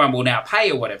everyone will now pay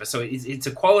or whatever. So it's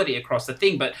equality across the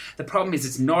thing. But the problem is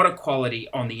it's not equality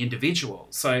on the individual.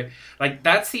 So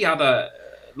that's the other.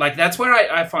 That's where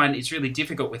I find it's really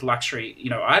difficult with luxury,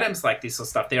 items like this or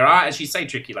stuff. There are, as you say,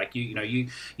 Tricky,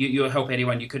 you help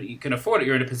anyone you can afford it.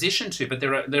 You're in a position to, but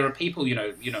there are people,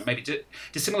 maybe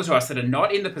dissimilar to us that are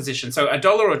not in the position. So $1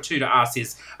 or $2 to us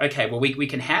is okay. Well, we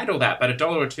can handle that, but $1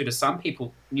 or $2 to some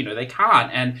people, they can't.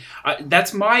 And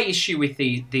that's my issue with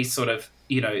these sort of.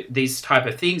 These type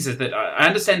of things is that I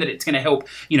understand that it's going to help,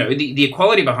 the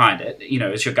equality behind it,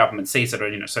 as your government sees it,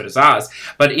 or, so does ours.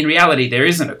 But in reality, there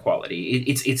isn't equality.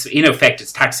 It's in effect,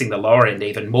 it's taxing the lower end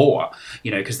even more,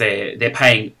 because they're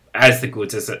paying as the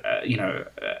goods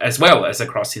as well as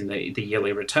across in the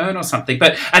yearly return or something.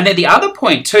 But and then the other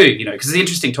point too, because it's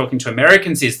interesting talking to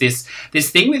Americans is this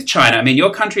thing with China. I mean,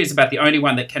 your country is about the only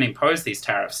one that can impose these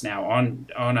tariffs now on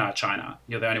China.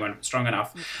 You're the only one strong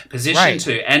enough position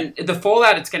to. And the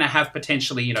fallout it's going to have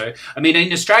potentially, I mean,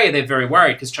 in Australia they're very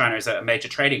worried because China is a major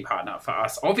trading partner for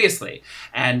us, obviously.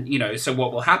 And so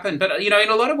what will happen? But in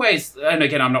a lot of ways, and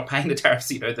again, I'm not paying the tariffs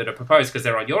that are proposed because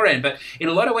they're on your end. But in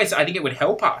a lot of ways, I think it would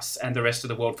help us and the rest of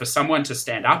the world for someone to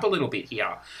stand up a little bit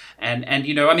here. And I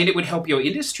mean, it would help your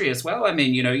industry as well. I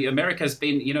mean, America's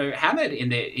been, hammered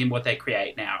in what they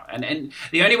create now. And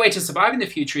the only way to survive in the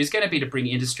future is going to be to bring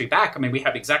industry back. I mean, we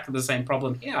have exactly the same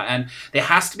problem here. And there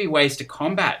has to be ways to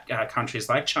combat countries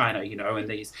like China, and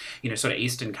these, sort of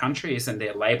Eastern countries and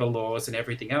their labor laws and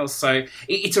everything else. So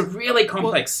it's a really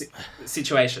complex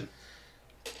situation.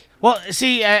 Well,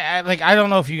 see, I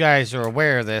don't know if you guys are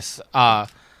aware of this,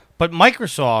 but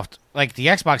Microsoft, like the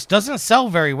Xbox, doesn't sell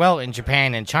very well in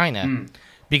Japan and China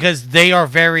because they are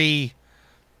very.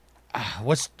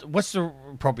 What's the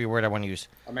appropriate word I want to use?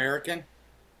 American?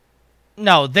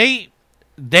 No, they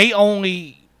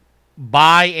only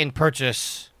buy and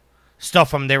purchase stuff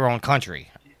from their own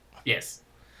country. Yes.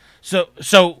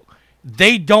 So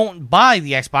they don't buy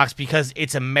the Xbox because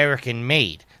it's American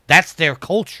made. That's their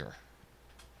culture.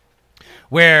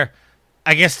 Where,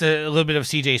 I guess a little bit of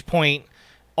CJ's point.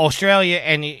 Australia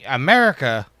and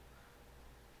America,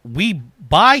 we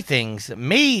buy things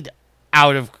made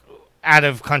out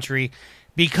of country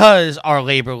because our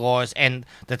labor laws and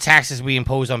the taxes we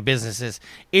impose on businesses.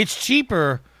 It's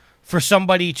cheaper for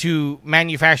somebody to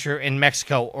manufacture in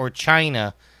Mexico or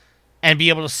China and be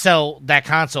able to sell that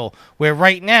console. Where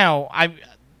right now,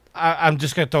 I'm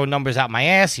just going to throw numbers out my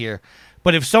ass here,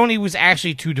 but if Sony was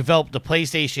actually to develop the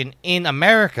PlayStation in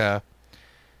America,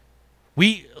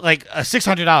 we like a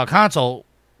 $600 console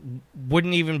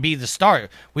wouldn't even be the start.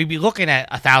 We'd be looking at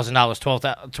 $1,000,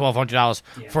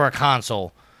 $1,200 for a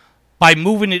console. By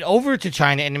moving it over to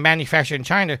China and manufacture in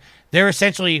China, they're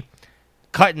essentially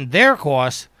cutting their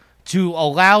costs to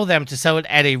allow them to sell it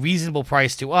at a reasonable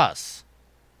price to us.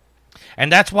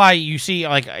 And that's why you see,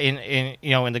 like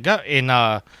in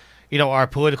our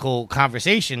political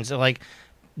conversations, like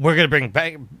we're going to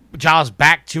bring jobs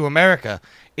back to America,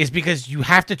 is because you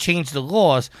have to change the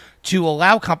laws to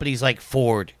allow companies like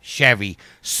Ford, Chevy,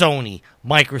 Sony,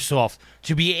 Microsoft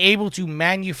to be able to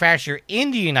manufacture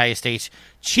in the United States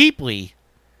cheaply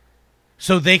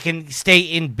so they can stay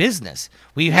in business.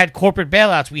 We've had corporate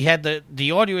bailouts. We had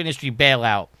the audio industry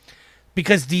bailout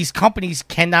because these companies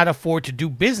cannot afford to do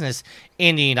business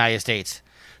in the United States.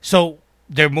 So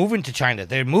they're moving to China.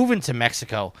 They're moving to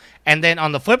Mexico. And then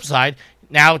on the flip side,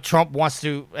 now Trump wants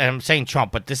to, and I'm saying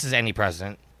Trump, but this is any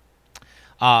president,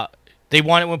 they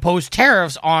want to impose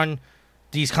tariffs on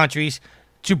these countries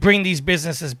to bring these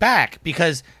businesses back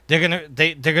because they're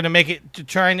gonna make it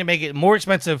trying to make it more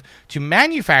expensive to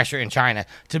manufacture in China,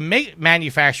 to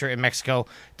manufacture in Mexico.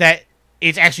 That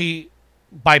it's actually,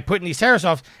 by putting these tariffs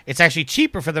off, it's actually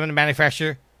cheaper for them to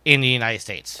manufacture in the United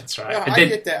States. That's right. Yeah,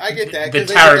 I get that.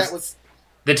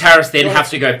 The tariffs then have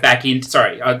to go back in.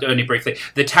 Sorry, only briefly.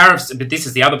 The tariffs, but this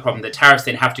is the other problem. The tariffs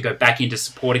then have to go back into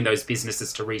supporting those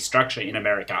businesses to restructure in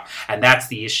America, and that's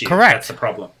the issue. Correct. That's the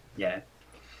problem. Yeah.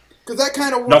 Because that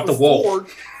kind of worked Not the with wall. Ford.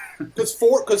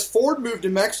 Because Ford moved to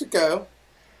Mexico.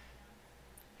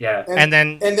 Yeah. And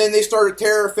then they started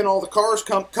tariffing all the cars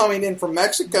coming in from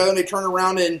Mexico, and they turned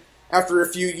around and after a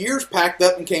few years packed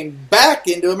up and came back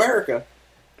into America.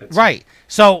 Right.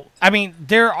 So, I mean,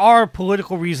 there are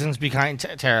political reasons behind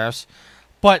tariffs,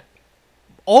 but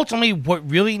ultimately what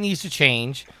really needs to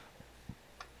change,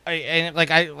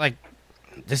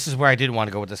 this is where I didn't want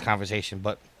to go with this conversation,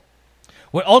 but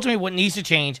what needs to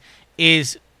change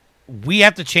is we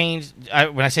have to change,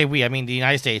 when I say we, I mean the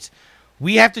United States,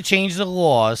 we have to change the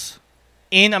laws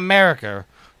in America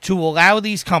to allow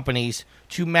these companies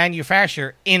to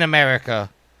manufacture in America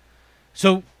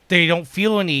so they don't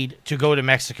feel a need to go to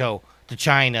Mexico, to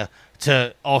China,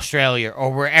 to Australia,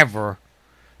 or wherever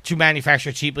to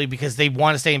manufacture cheaply because they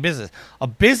want to stay in business. A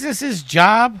business's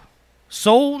job,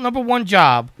 sole number one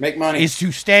job, make money, is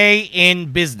to stay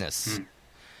in business.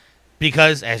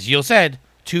 Because, as Yul said,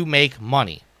 to make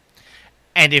money.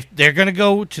 And if they're going to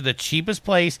go to the cheapest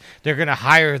place, they're going to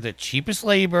hire the cheapest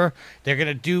labor, they're going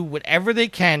to do whatever they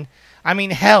can. I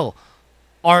mean, hell,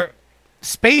 our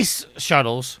space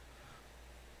shuttles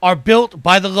are built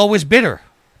by the lowest bidder.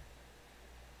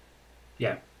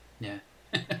 Yeah. Yeah.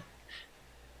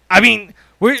 I mean,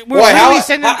 we're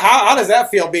sending... How does that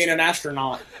feel being an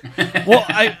astronaut? Well,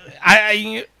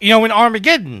 I in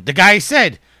Armageddon, the guy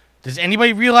said, does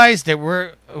anybody realize that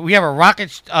we have a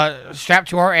rocket strapped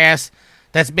to our ass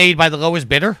that's made by the lowest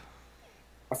bidder?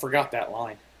 I forgot that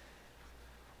line.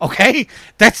 Okay?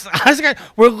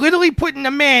 We're literally putting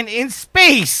a man in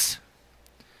space.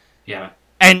 Yeah.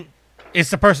 And it's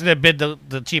the person that bid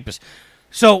the cheapest.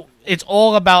 So it's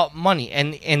all about money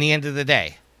and in the end of the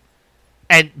day.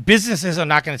 And businesses are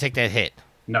not going to take that hit.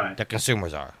 No. The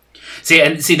consumers are.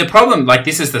 See, the problem, like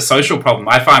this is the social problem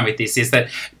I find with this, is that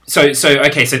so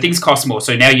things cost more,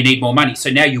 so now you need more money, so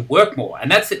now you work more,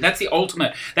 and that's the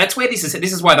ultimate. That's where this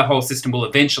is why the whole system will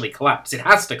eventually collapse. It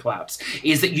has to collapse.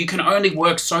 Is that you can only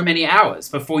work so many hours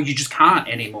before you just can't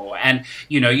anymore, and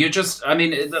you're just. I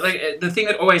mean, the thing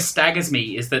that always staggers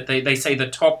me is that they say the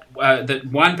top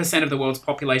that 1% of the world's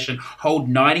population hold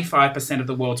 95% of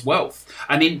the world's wealth.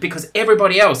 I mean, because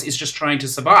everybody else is just trying to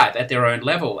survive at their own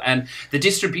level, and the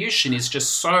distribution is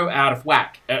just so out of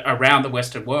whack around the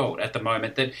Western world at the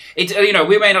moment that it's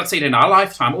we may not see it in our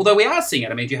lifetime, although we are seeing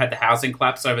it. I mean, you had the housing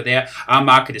collapse over there. Our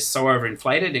market is so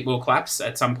overinflated; it will collapse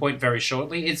at some point very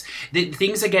shortly.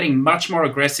 Things are getting much more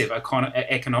aggressive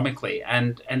economically,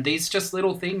 and these just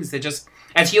little things. They're just,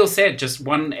 as Yul said, just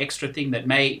one extra thing that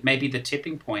may be the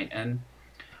tipping point. And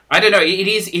I don't know. It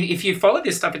is, if you follow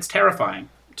this stuff, it's terrifying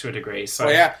to a degree.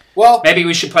 So maybe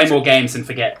we should play more games and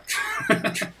forget.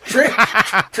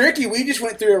 Tricky, we just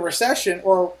went through a recession,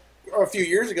 or a few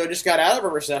years ago, just got out of a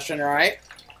recession, right?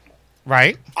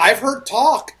 Right. I've heard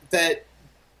talk that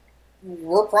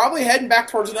we're probably heading back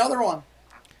towards another one.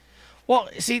 Well,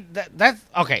 see, that's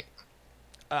okay.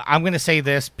 I'm going to say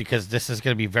this because this is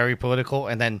going to be very political,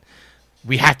 and then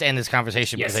we have to end this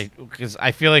conversation because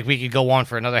I feel like we could go on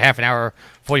for another half an hour,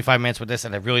 45 minutes with this,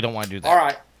 and I really don't want to do that. All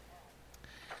right.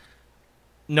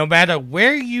 No matter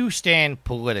where you stand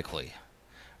politically,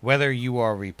 whether you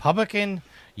are a Republican,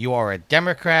 you are a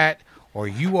Democrat, or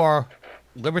you are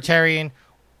libertarian,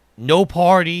 no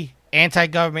party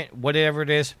anti-government, whatever it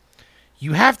is,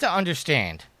 you have to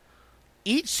understand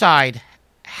each side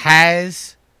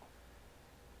has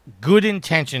good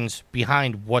intentions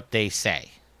behind what they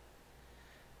say.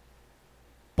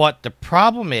 But the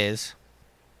problem is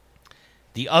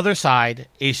the other side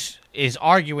is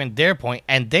arguing their point,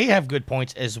 and they have good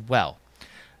points as well.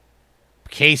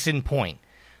 Case in point,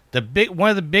 one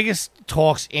of the biggest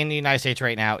talks in the United States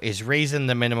right now is raising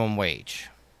the minimum wage.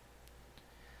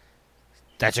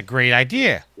 That's a great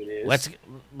idea. It is.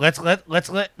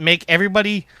 Let's make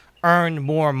everybody earn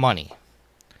more money.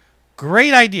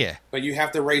 Great idea. But you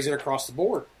have to raise it across the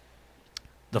board.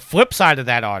 The flip side of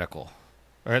that article,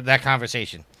 or that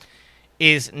conversation,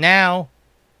 is now,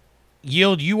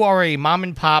 Yield, you are a mom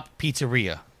and pop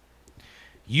pizzeria.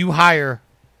 You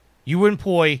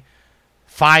employ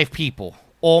 5 people,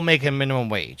 all making minimum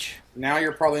wage. Now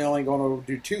you're probably only going to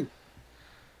do 2.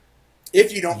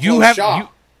 If you don't close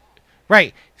shop.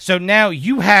 Right. So now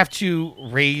you have to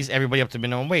raise everybody up to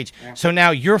minimum wage. Yeah. So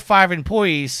now your 5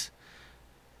 employees,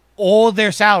 all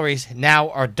their salaries now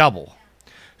are double.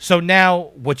 So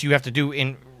now what you have to do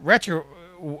in retro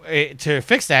to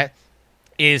fix that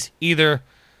is either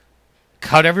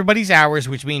cut everybody's hours,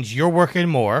 which means you're working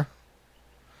more,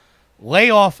 lay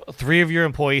off 3 of your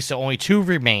employees so only 2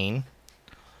 remain,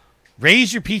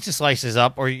 raise your pizza slices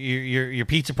up or your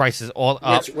pizza prices all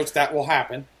up. Which that will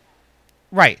happen.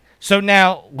 Right. So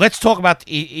now let's talk about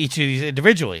each of these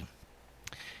individually.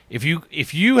 If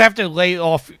you have to lay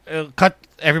off, cut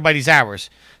everybody's hours,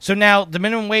 so now the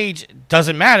minimum wage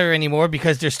doesn't matter anymore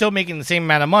because they're still making the same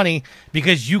amount of money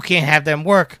because you can't have them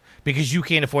work because you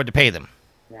can't afford to pay them.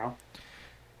 Yeah.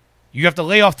 You have to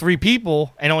lay off 3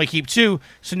 people and only keep 2,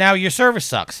 so now your service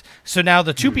sucks. So now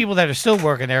the 2 people that are still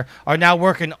working there are now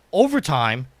working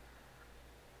overtime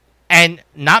and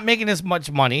not making as much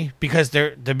money because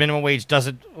the minimum wage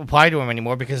doesn't apply to them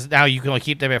anymore because now you can only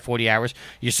keep them at 40 hours.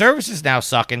 Your service is now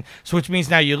sucking, so which means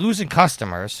now you're losing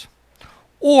customers.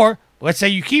 Or, let's say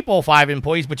you keep all 5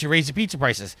 employees, but you raise the pizza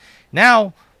prices.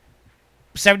 Now,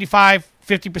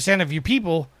 50% of your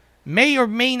people may or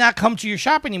may not come to your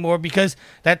shop anymore because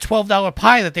that $12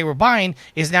 pie that they were buying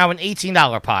is now an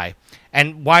 $18 pie.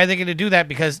 And why are they going to do that?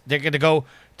 Because they're going to go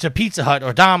to Pizza Hut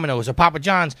or Domino's or Papa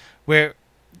John's where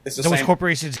those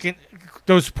corporations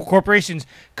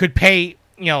could pay,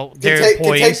 their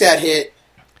employees. Take that hit.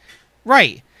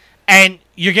 Right. And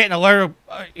you're getting a letter,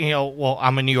 well,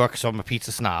 I'm in New York, so I'm a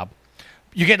pizza snob.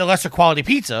 You're getting a lesser quality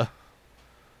pizza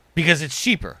because it's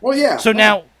cheaper. Well, yeah. So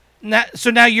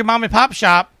now your mom and pop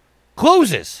shop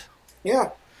closes. Yeah.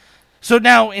 So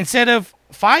now instead of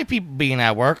 5 people being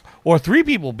out of work or 3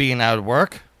 people being out of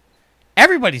work,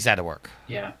 everybody's out of work.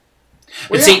 Yeah.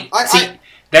 Well, see,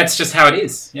 that's just how it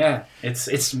is. Yeah.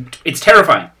 It's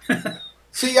terrifying.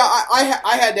 See,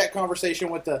 I had that conversation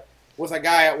with a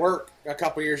guy at work a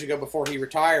couple years ago before he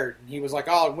retired. He was like,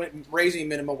 "Oh, raising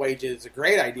minimum wage is a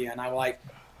great idea," and I'm like,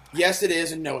 "Yes, it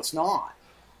is, and no, it's not."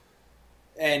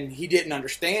 And he didn't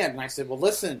understand, and I said, "Well,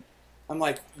 listen." I'm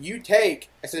like, take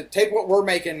what we're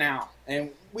making now, and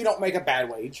we don't make a bad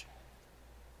wage.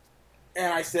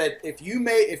 And I said, if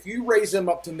you raise them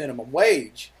up to minimum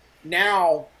wage,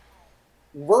 now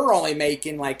we're only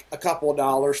making like a couple of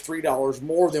dollars, $3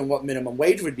 more than what minimum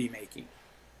wage would be making.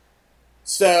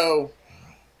 So,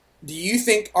 do you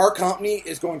think our company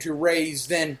is going to raise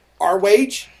then our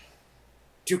wage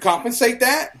to compensate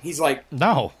that? He's like,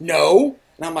 No. And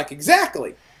I'm like,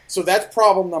 exactly. So that's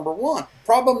problem number 1.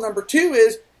 Problem number 2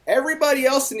 is everybody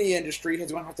else in the industry is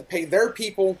going to have to pay their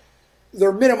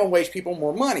minimum wage people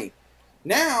more money.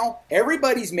 Now,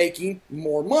 everybody's making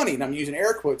more money, and I'm using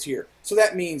air quotes here. So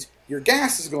that means your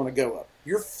gas is going to go up.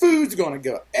 Your food's going to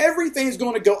go up. Everything's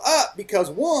going to go up because,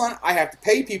 1, I have to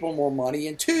pay people more money,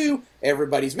 and 2,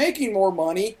 everybody's making more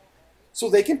money so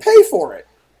they can pay for it.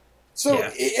 So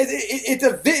yeah.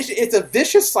 It's a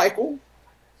vicious cycle,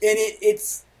 and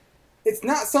it's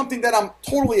not something that I'm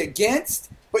totally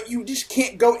against, but you just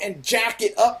can't go and jack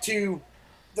it up to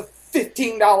the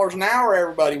 $15 an hour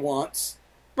everybody wants.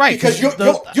 Right. Because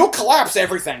you'll collapse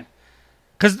everything.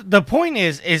 Because the point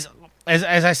is as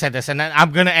I said this, and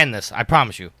I'm going to end this, I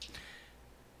promise you.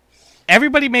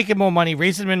 Everybody making more money,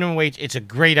 raising the minimum wage, it's a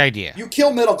great idea. You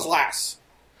kill middle class.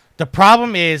 The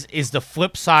problem is the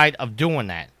flip side of doing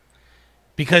that.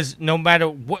 Because no matter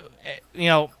what,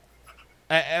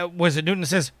 was it Newton that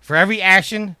says, for every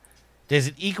action, there's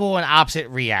an equal and opposite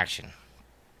reaction.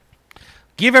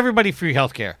 Give everybody free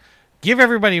health care. Give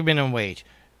everybody a minimum wage.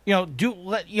 Let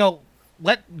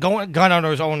gun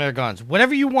owners own their guns.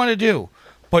 Whatever you want to do.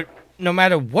 But no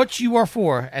matter what you are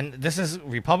for, and this is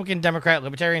Republican, Democrat,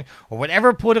 Libertarian, or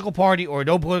whatever political party or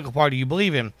no political party you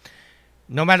believe in,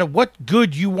 no matter what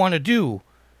good you want to do,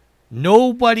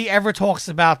 nobody ever talks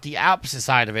about the opposite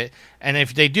side of it. And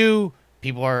if they do,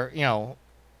 people are,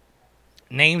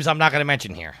 names I'm not going to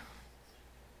mention here.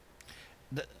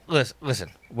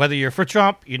 Listen, whether you're for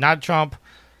Trump, you're not Trump,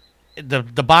 the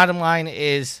bottom line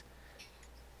is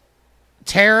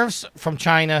tariffs from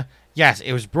China. Yes,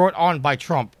 it was brought on by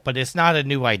Trump, but it's not a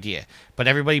new idea. But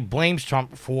everybody blames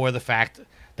Trump for the fact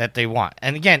that they want.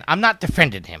 And again, I'm not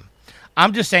defending him.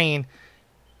 I'm just saying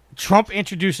Trump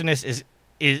introducing this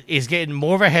is getting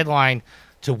more of a headline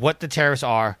to what the tariffs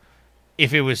are.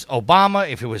 If it was Obama,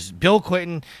 if it was Bill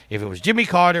Clinton, if it was Jimmy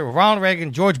Carter, Ronald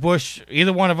Reagan, George Bush,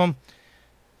 either one of them,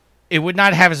 it would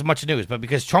not have as much news. But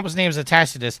because Trump's name is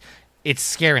attached to this, it's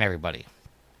scaring everybody.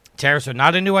 Tariffs are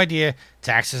not a new idea.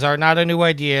 Taxes are not a new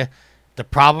idea. The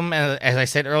problem, as I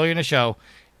said earlier in the show,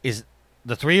 is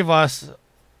the three of us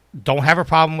don't have a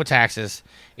problem with taxes.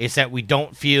 It's that we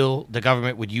don't feel the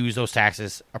government would use those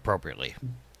taxes appropriately.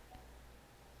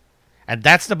 And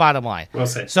that's the bottom line. Well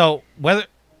said. So whether...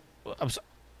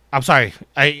 I'm sorry.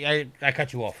 I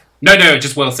cut you off. No,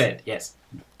 just well said. Yes.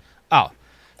 Oh.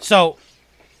 So,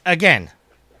 again,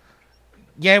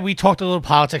 yeah, we talked a little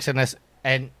politics in this,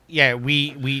 and yeah,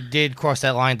 we did cross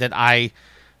that line that I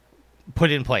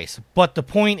put in place. But the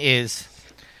point is,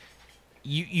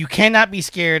 you cannot be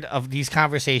scared of these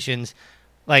conversations.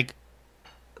 Like,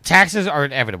 taxes are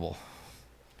inevitable.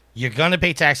 You're going to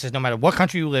pay taxes no matter what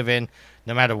country you live in,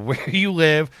 no matter where you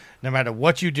live, no matter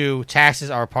what you do. Taxes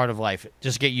are a part of life.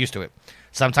 Just get used to it.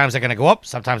 Sometimes they're going to go up.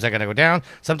 Sometimes they're going to go down.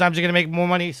 Sometimes you're going to make more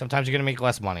money. Sometimes you're going to make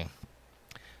less money.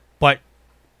 But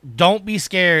don't be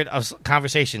scared of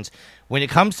conversations. When it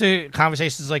comes to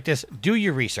conversations like this, do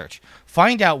your research.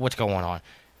 Find out what's going on.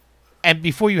 And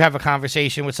before you have a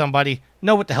conversation with somebody,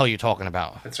 know what the hell you're talking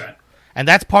about. That's right. And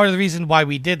that's part of the reason why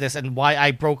we did this and why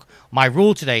I broke my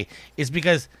rule today is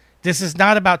because this is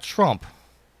not about Trump.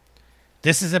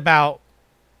 This is about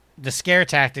the scare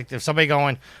tactic of somebody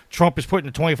going, Trump is putting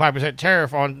a 25%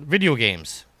 tariff on video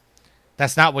games.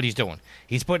 That's not what he's doing.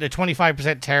 He's putting a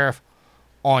 25% tariff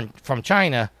from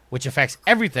China, which affects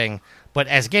everything. But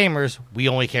as gamers, we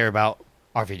only care about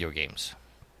our video games.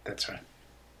 That's right.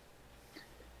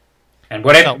 And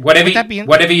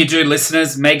whatever you do,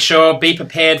 listeners, make sure, be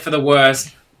prepared for the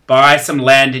worst. Buy some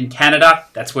land in Canada.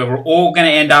 That's where we're all going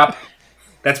to end up.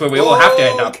 That's where we all have to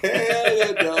end up.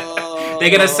 They're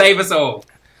going to save us all.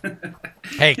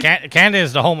 Hey, Canada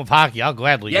is the home of hockey. I'll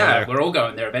gladly go there. Yeah, we're all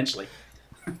going there eventually.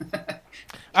 All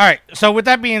right, so with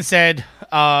that being said,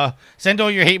 send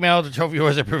all your hate mail to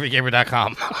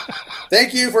trophyhorse@provengamer.com.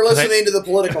 Thank you for listening to the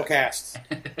political cast.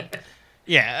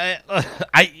 Yeah,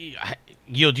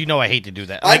 you know I hate to do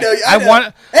that. I know.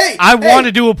 I want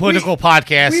to do a political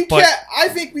podcast, but I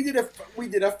think we did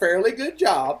a fairly good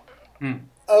job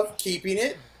of keeping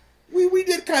it. We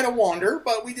did kind of wander,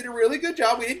 but we did a really good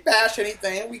job. We didn't bash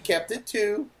anything. We kept it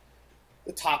to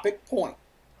the topic point.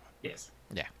 Yes.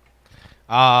 Yeah.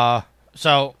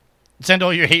 So send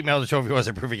all your hate mail to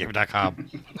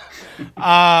trophyhorse@provengamer.com.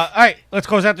 All right, let's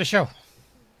close out the show.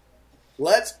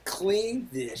 Let's clean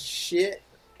this shit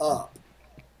up.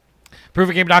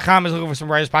 ProvenGame.com is looking for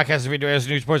some writers, podcasts, videos,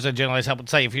 news reports, and generalized help on the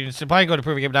site. If you're supplying, go to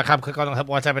ProvenGame.com, click on the help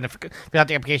WhatsApp, and fill out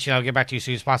the application. I'll get back to you as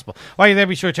soon as possible. While you're there,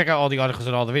 be sure to check out all the articles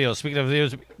and all the videos. Speaking of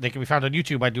videos, they can be found on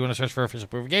YouTube by doing a search for Official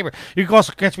Proven Gamer. You can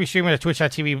also catch me streaming at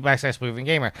twitch.tv/Proven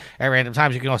Gamer. At random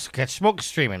times, you can also catch Smoke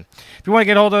streaming. If you want to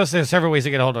get a hold of us, there's several ways to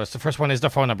get a hold of us. The first one is the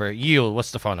phone number. Yield,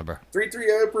 what's the phone number?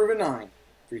 330-PROVEN-9.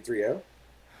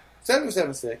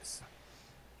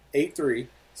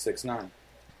 330-776-8369.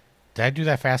 Did I do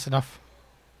that fast enough?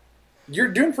 You're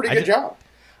doing a pretty good job.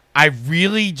 I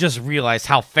really just realized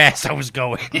how fast I was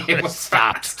going. It was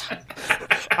stopped.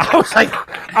 I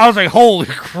was like, holy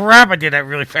crap! I did that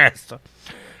really fast.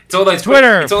 It's all those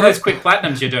Twitter. It's all those quick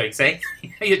platinums you're doing. See,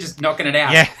 you're just knocking it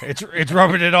out. Yeah, it's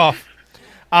rubbing it off.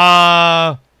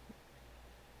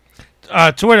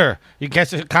 Twitter. You can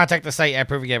contact the site at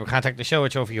Proven Gamer. Contact the show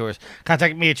at Trophy Horse.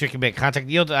 Contact me at Tricky Mick. Contact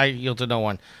Yield. I yield to no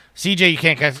one. CJ, you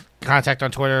can't get contact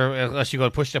on Twitter unless you go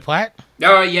to Push to Plat.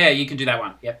 Oh yeah, you can do that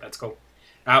one. Yep, that's cool.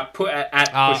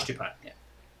 Push to Plat.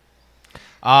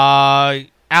 Yeah.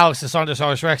 Alex is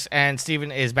Saunders Rex, and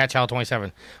Steven is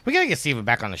Batchild27. We gotta get Steven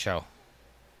back on the show.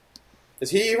 Is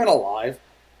he even alive?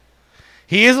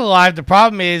 He is alive. The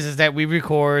problem is that we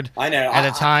record at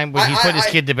a time when he put his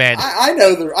kid to bed. I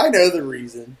know the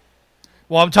reason.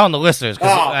 Well, I'm telling the listeners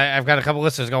because I've got a couple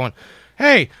listeners going,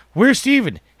 "Hey, where's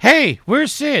Steven? Hey,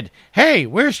 where's Sid? Hey,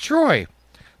 where's Troy?"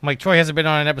 I'm like, Troy hasn't been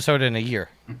on an episode in a year.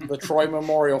 The Troy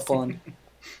Memorial Fund.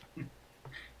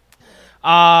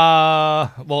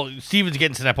 Well, Steven's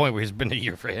getting to that point where it's been a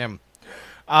year for him.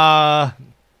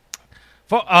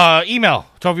 Email,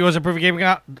 trophyhorse at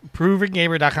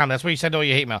provengamer.com. That's where you send all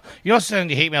your hate mail. You also send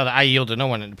your hate mail to I yield to no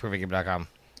one at provengamer.com.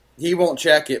 He won't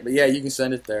check it, but yeah, you can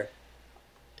send it there.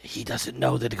 He doesn't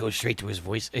know that it goes straight to his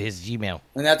Gmail.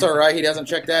 And that's all right. He doesn't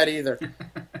check that either.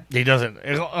 He doesn't.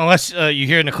 Unless you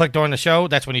hear the click during the show,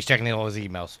 that's when he's checking all his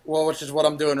emails. Well, which is what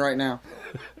I'm doing right now.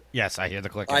 Yes, I hear the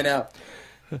click. I know.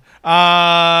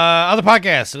 Other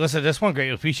podcasts. Listen to this one.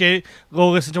 Great. Appreciate it.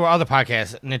 Go listen to our other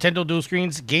podcasts. Nintendo Dual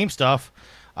Screens, Game Stuff.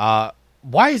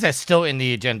 Why is that still in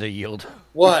the agenda, Yield?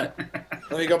 What?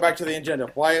 Let me go back to the agenda.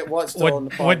 What's still in the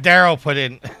pod? What Daryl put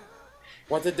in.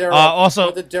 What did Daryl also,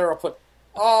 what did Daryl put?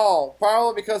 Oh,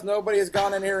 probably because nobody has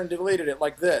gone in here and deleted it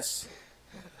like this.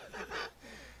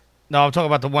 No, I'm talking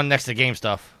about the one next to Game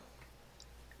Stuff.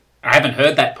 I haven't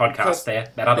heard that podcast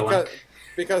that other one.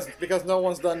 Because no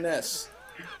one's done this.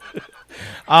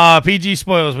 PG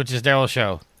Spoilers, which is Daryl's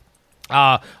show.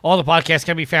 All the podcasts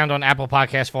can be found on Apple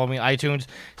Podcasts, follow me, iTunes,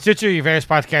 Stitcher, your various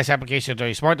podcast applications on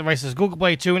your smart devices, Google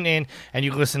Play, TuneIn, and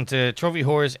you can listen to Trophy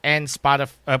Horrors and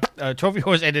Trophy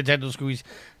Horrors and Nintendo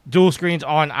Dual Screens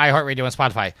on iHeartRadio and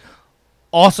Spotify.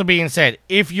 Also being said,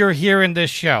 if you're hearing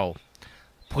this show,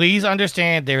 please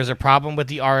understand there is a problem with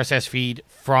the RSS feed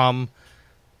from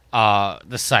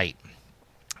the site.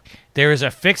 There is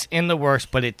a fix in the works,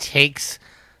 but it takes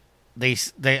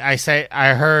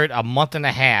I heard a month and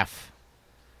a half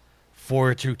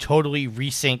for it to totally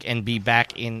resync and be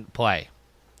back in play.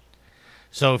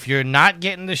 So if you're not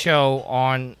getting the show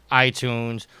on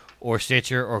iTunes or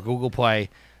Stitcher or Google Play,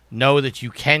 know that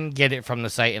you can get it from the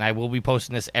site, and I will be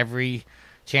posting this every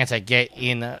chance I get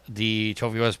in the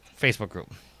Trophy Wars Facebook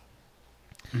group.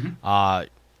 Mm-hmm.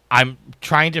 I'm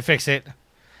trying to fix it.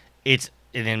 It's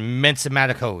an immense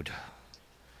amount of code.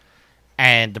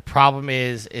 And the problem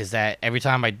is that every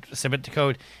time I submit the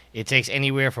code, it takes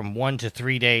anywhere from 1 to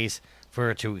 3 days for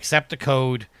it to accept the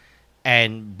code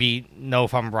and know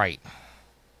if I'm right.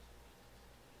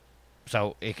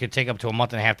 So it could take up to a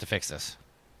month and a half to fix this.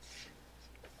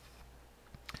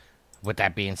 With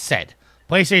that being said,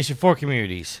 PlayStation 4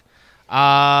 communities.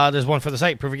 There's one for the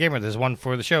site, Proof of Gamer. There's one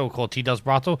for the show called T-Dubs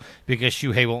Brothel because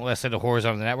Shuhei won't let the horrors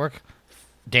on the network.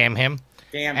 Damn him.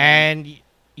 And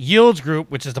Yield's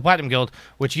group, which is the Platinum Guild,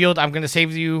 which Yield, I'm going to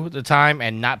save you the time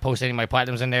and not post any of my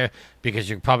Platinums in there because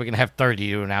you're probably going to have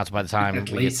 30 to announce by the time At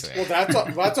least. Well,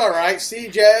 that's all right.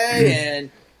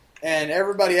 CJ and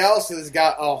everybody else has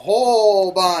got a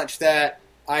whole bunch that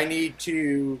I need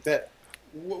to...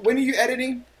 When are you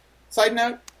editing? Side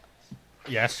note?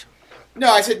 Yes.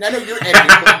 No, I said, I know you're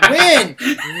editing,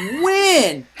 but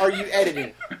when are you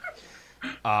editing?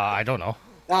 I don't know.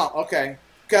 Oh, okay.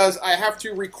 Because I have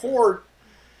to record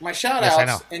my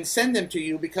shout-outs and send them to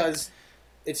you because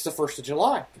it's the 1st of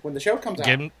July when the show comes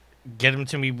out. Get them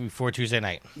to me before Tuesday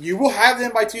night. You will have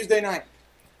them by Tuesday night.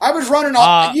 I was running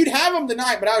all... you'd have them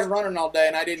tonight, but I was running all day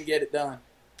and I didn't get it done.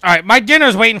 All right, my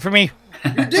dinner's waiting for me.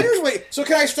 Your dinner's waiting. So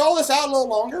can I stall this out a little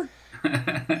longer?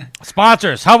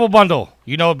 Sponsors, Humble Bundle,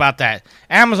 you know about that.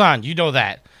 Amazon, you know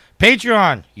that.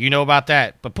 Patreon, you know about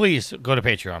that. But please go to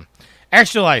Patreon.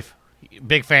 Extra Life,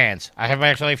 big fans. I have my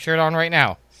Extra Life shirt on right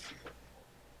now.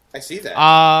 I see that.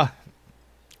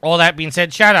 All that being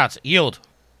said, shout-outs. Yield.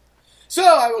 So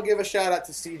I will give a shout-out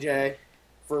to CJ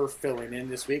for filling in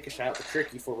this week. A shout-out to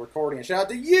Tricky for recording. A shout-out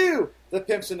to you, the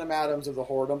pimps and the madams of the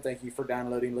whoredom. Thank you for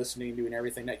downloading, listening, doing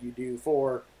everything that you do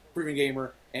for Proven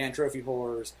Gamer and Trophy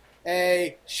Horrors.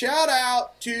 A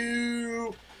shout-out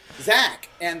to Zach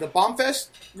and the Bombfest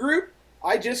group.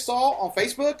 I just saw on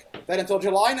Facebook that until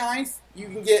July 9th, you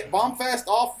can get Bombfest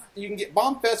off. You can get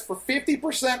Bombfest for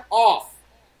 50% off.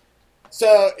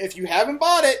 So if you haven't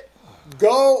bought it,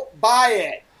 go buy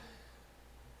it.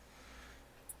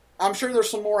 I'm sure there's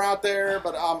some more out there,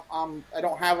 but I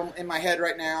don't have them in my head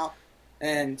right now.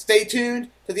 And stay tuned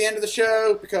to the end of the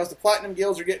show because the Platinum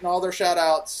Guilds are getting all their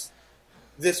shout-outs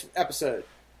this episode,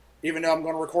 even though I'm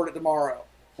going to record it tomorrow.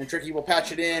 And Tricky will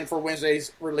patch it in for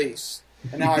Wednesday's release.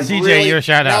 And now CJ, your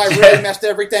shout-out. Now I really messed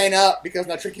everything up because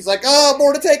now Tricky's like, oh,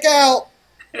 more to take out.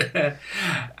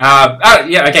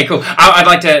 Yeah, okay, cool. I'd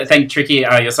like to thank Tricky,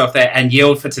 yourself there, and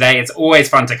Yield for today. It's always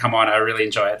fun to come on. I really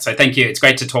enjoy it. So thank you. It's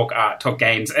great to talk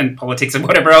games and politics and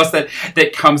whatever else that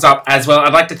comes up as well.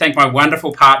 I'd like to thank my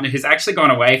wonderful partner who's actually gone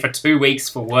away for 2 weeks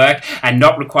for work and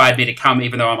not required me to come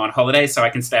even though I'm on holiday so I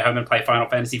can stay home and play Final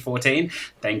Fantasy XIV.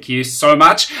 Thank you so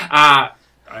much.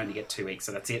 I only get 2 weeks,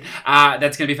 so that's it.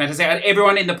 That's going to be fantastic.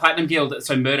 Everyone in the Platinum Guild,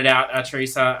 so Murdered Out,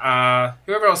 Teresa,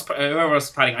 whoever else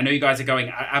is playing, I know you guys are going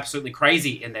absolutely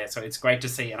crazy in there, so it's great to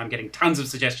see, and I'm getting tons of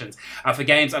suggestions for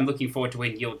games. I'm looking forward to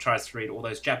when Yield tries to read all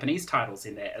those Japanese titles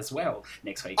in there as well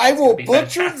next week. I will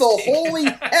butcher the holy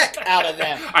heck out of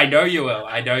them. I know you will.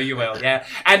 Yeah.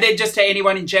 And then just to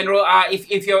anyone in general,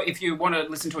 if you want to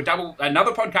listen to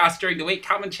another podcast during the week,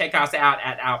 come and check us out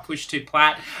at our Push to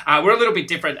Plat. We're a little bit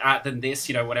different than this,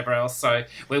 whatever else. So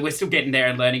we're still getting there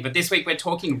and learning. But this week we're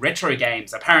talking retro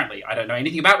games. Apparently, I don't know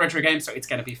anything about retro games, so it's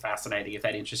going to be fascinating. If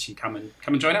that interests you, come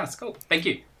and join us. Cool. Thank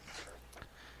you.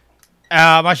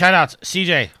 My shout outs,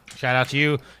 CJ, shout out to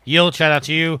you. Yield, shout out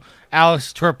to you.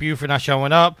 Alex, twerp you for not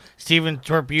showing up. Steven,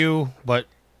 twerp you, but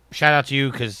shout out to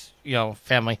you because,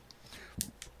 family.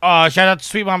 Shout out to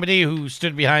Sweet Mama D, who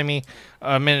stood behind me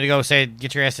a minute ago, said,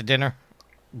 get your ass to dinner.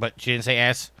 But she didn't say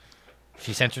ass.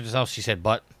 She censored herself. She said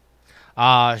butt.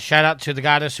 Shout out to the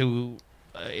goddess who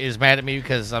is mad at me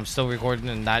because I'm still recording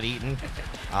and not eating.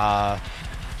 Shout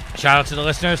out to the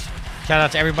listeners. Shout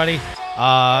out to everybody.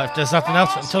 If there's nothing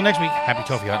else, until next week, happy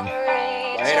trophy hunting.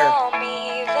 Later.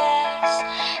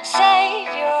 Save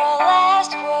your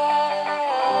last words.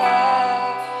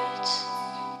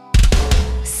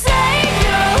 Save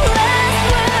your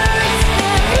last words.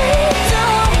 Then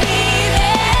don't be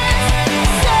this.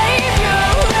 Save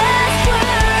your last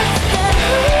words.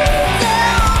 Then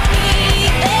don't be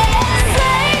this.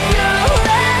 Save your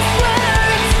last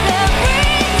words. Then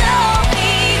don't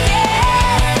be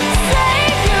this.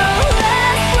 Save your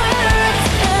last words.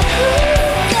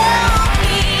 Then don't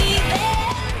be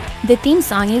this. The theme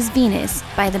song is Venus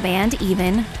by the band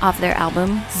Even off their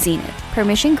album Zenith.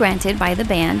 Permission granted by the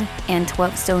band and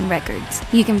 12 Stone Records.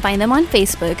 You can find them on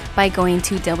Facebook by going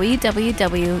to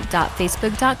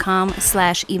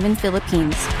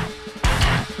www.facebook.com/evenphilippines.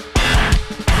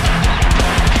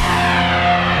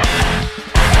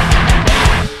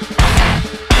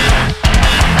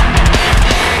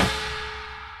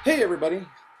 Hey everybody,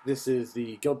 this is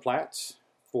the Guild Plats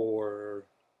for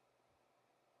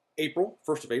April,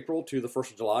 1st of April to the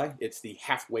 1st of July. It's the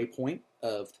halfway point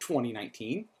of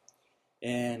 2019,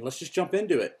 and let's just jump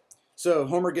into it. So,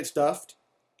 Homer Gets Stuffed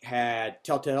had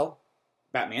Telltale,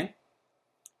 Batman.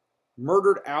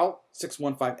 Murdered Out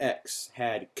 615X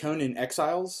had Conan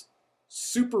Exiles,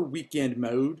 Super Weekend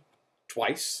Mode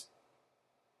twice.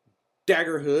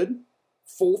 Daggerhood,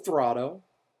 Full Throttle,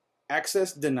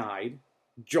 Access Denied,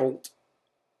 Jolt,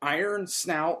 Iron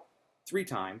Snout 3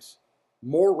 times,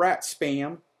 More Rat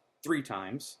Spam 3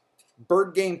 times,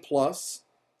 Bird Game Plus,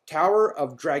 Tower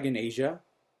of Dragon Asia,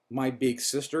 My Big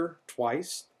Sister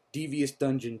twice, Devious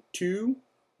Dungeon 2,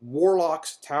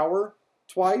 Warlock's Tower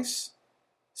twice,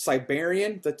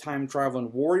 Siberian the Time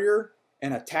Traveling Warrior,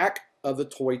 and Attack of the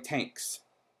Toy Tanks.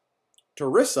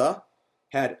 Teresa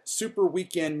had Super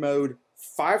Weekend Mode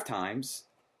 5 times,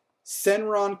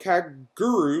 Senran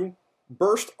Kaguru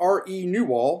Burst RE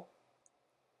Newall,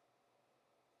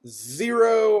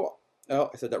 Zeroptian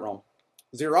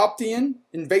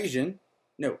Invasion.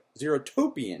 No,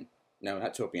 Zerotopian. No,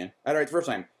 not Topian. I had it right the first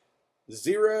time.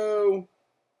 Zeroptian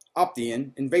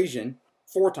Invasion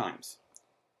 4 times.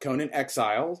 Conan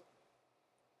Exiles.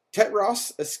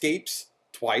 Tetros Escapes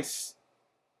twice.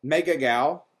 Mega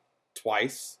Gal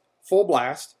twice. Full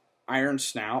Blast. Iron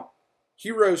Snout.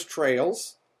 Heroes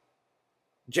Trails.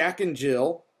 Jack and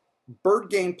Jill. Bird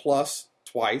Game Plus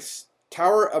twice.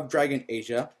 Tower of Dragon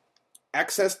Asia.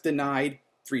 Access Denied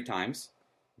 3 times.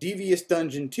 Devious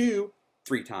Dungeon 2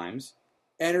 3 times.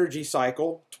 Energy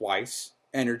Cycle twice.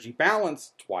 Energy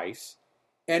Balance twice.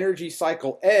 Energy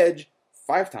Cycle Edge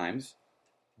 5 times.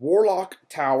 Warlock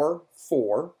Tower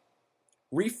 4.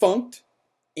 Refunked,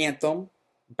 Anthem,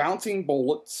 Bouncing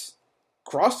Bullets,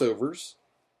 Crossovers,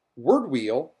 Word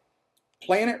Wheel,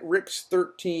 Planet Rix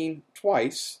 13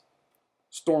 twice,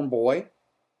 Stormboy,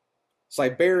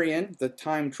 Siberian, the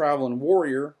Time Traveling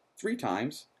Warrior 3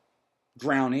 times,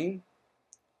 Drowning,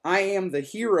 I Am the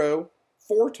Hero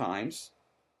 4 times,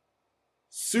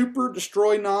 Super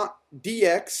Destroy Not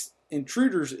DX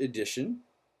Intruders Edition,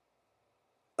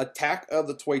 Attack of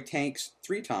the Toy Tanks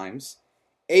 3 times,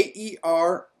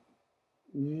 AER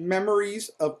Memories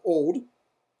of Old,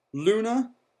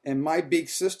 Luna, and My Big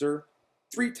Sister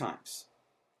 3 times.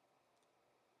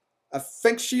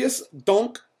 Affectious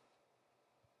Donk,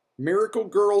 Miracle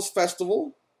Girls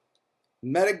Festival,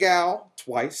 Metagal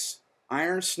twice,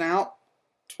 Iron Snout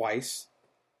twice,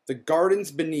 The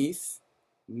Gardens Beneath,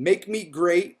 Make Me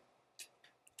Great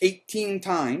 18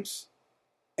 times,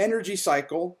 Energy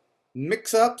Cycle,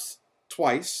 Mix-Ups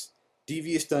twice,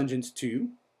 Devious Dungeons 2,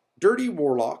 Dirty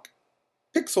Warlock,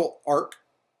 Pixel Arc,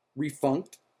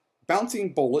 Refunked,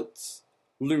 Bouncing Bullets,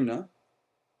 Luna,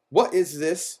 What Is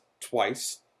This,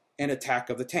 Twice, and Attack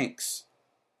of the Tanks.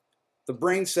 The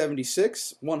Brain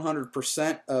 76,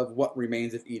 100% of What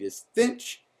Remains of Edith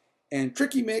Finch, and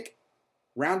Tricky Mick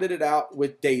rounded it out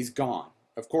with Days Gone.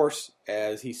 Of course,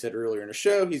 as he said earlier in the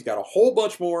show, he's got a whole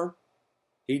bunch more.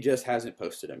 He just hasn't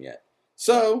posted them yet.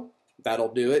 So,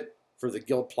 that'll do it for the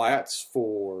Guild Plats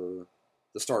for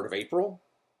the start of April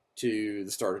to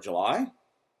the start of July.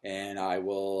 And I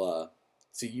will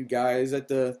see you guys at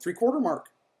the 3/4 mark.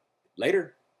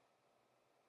 Later.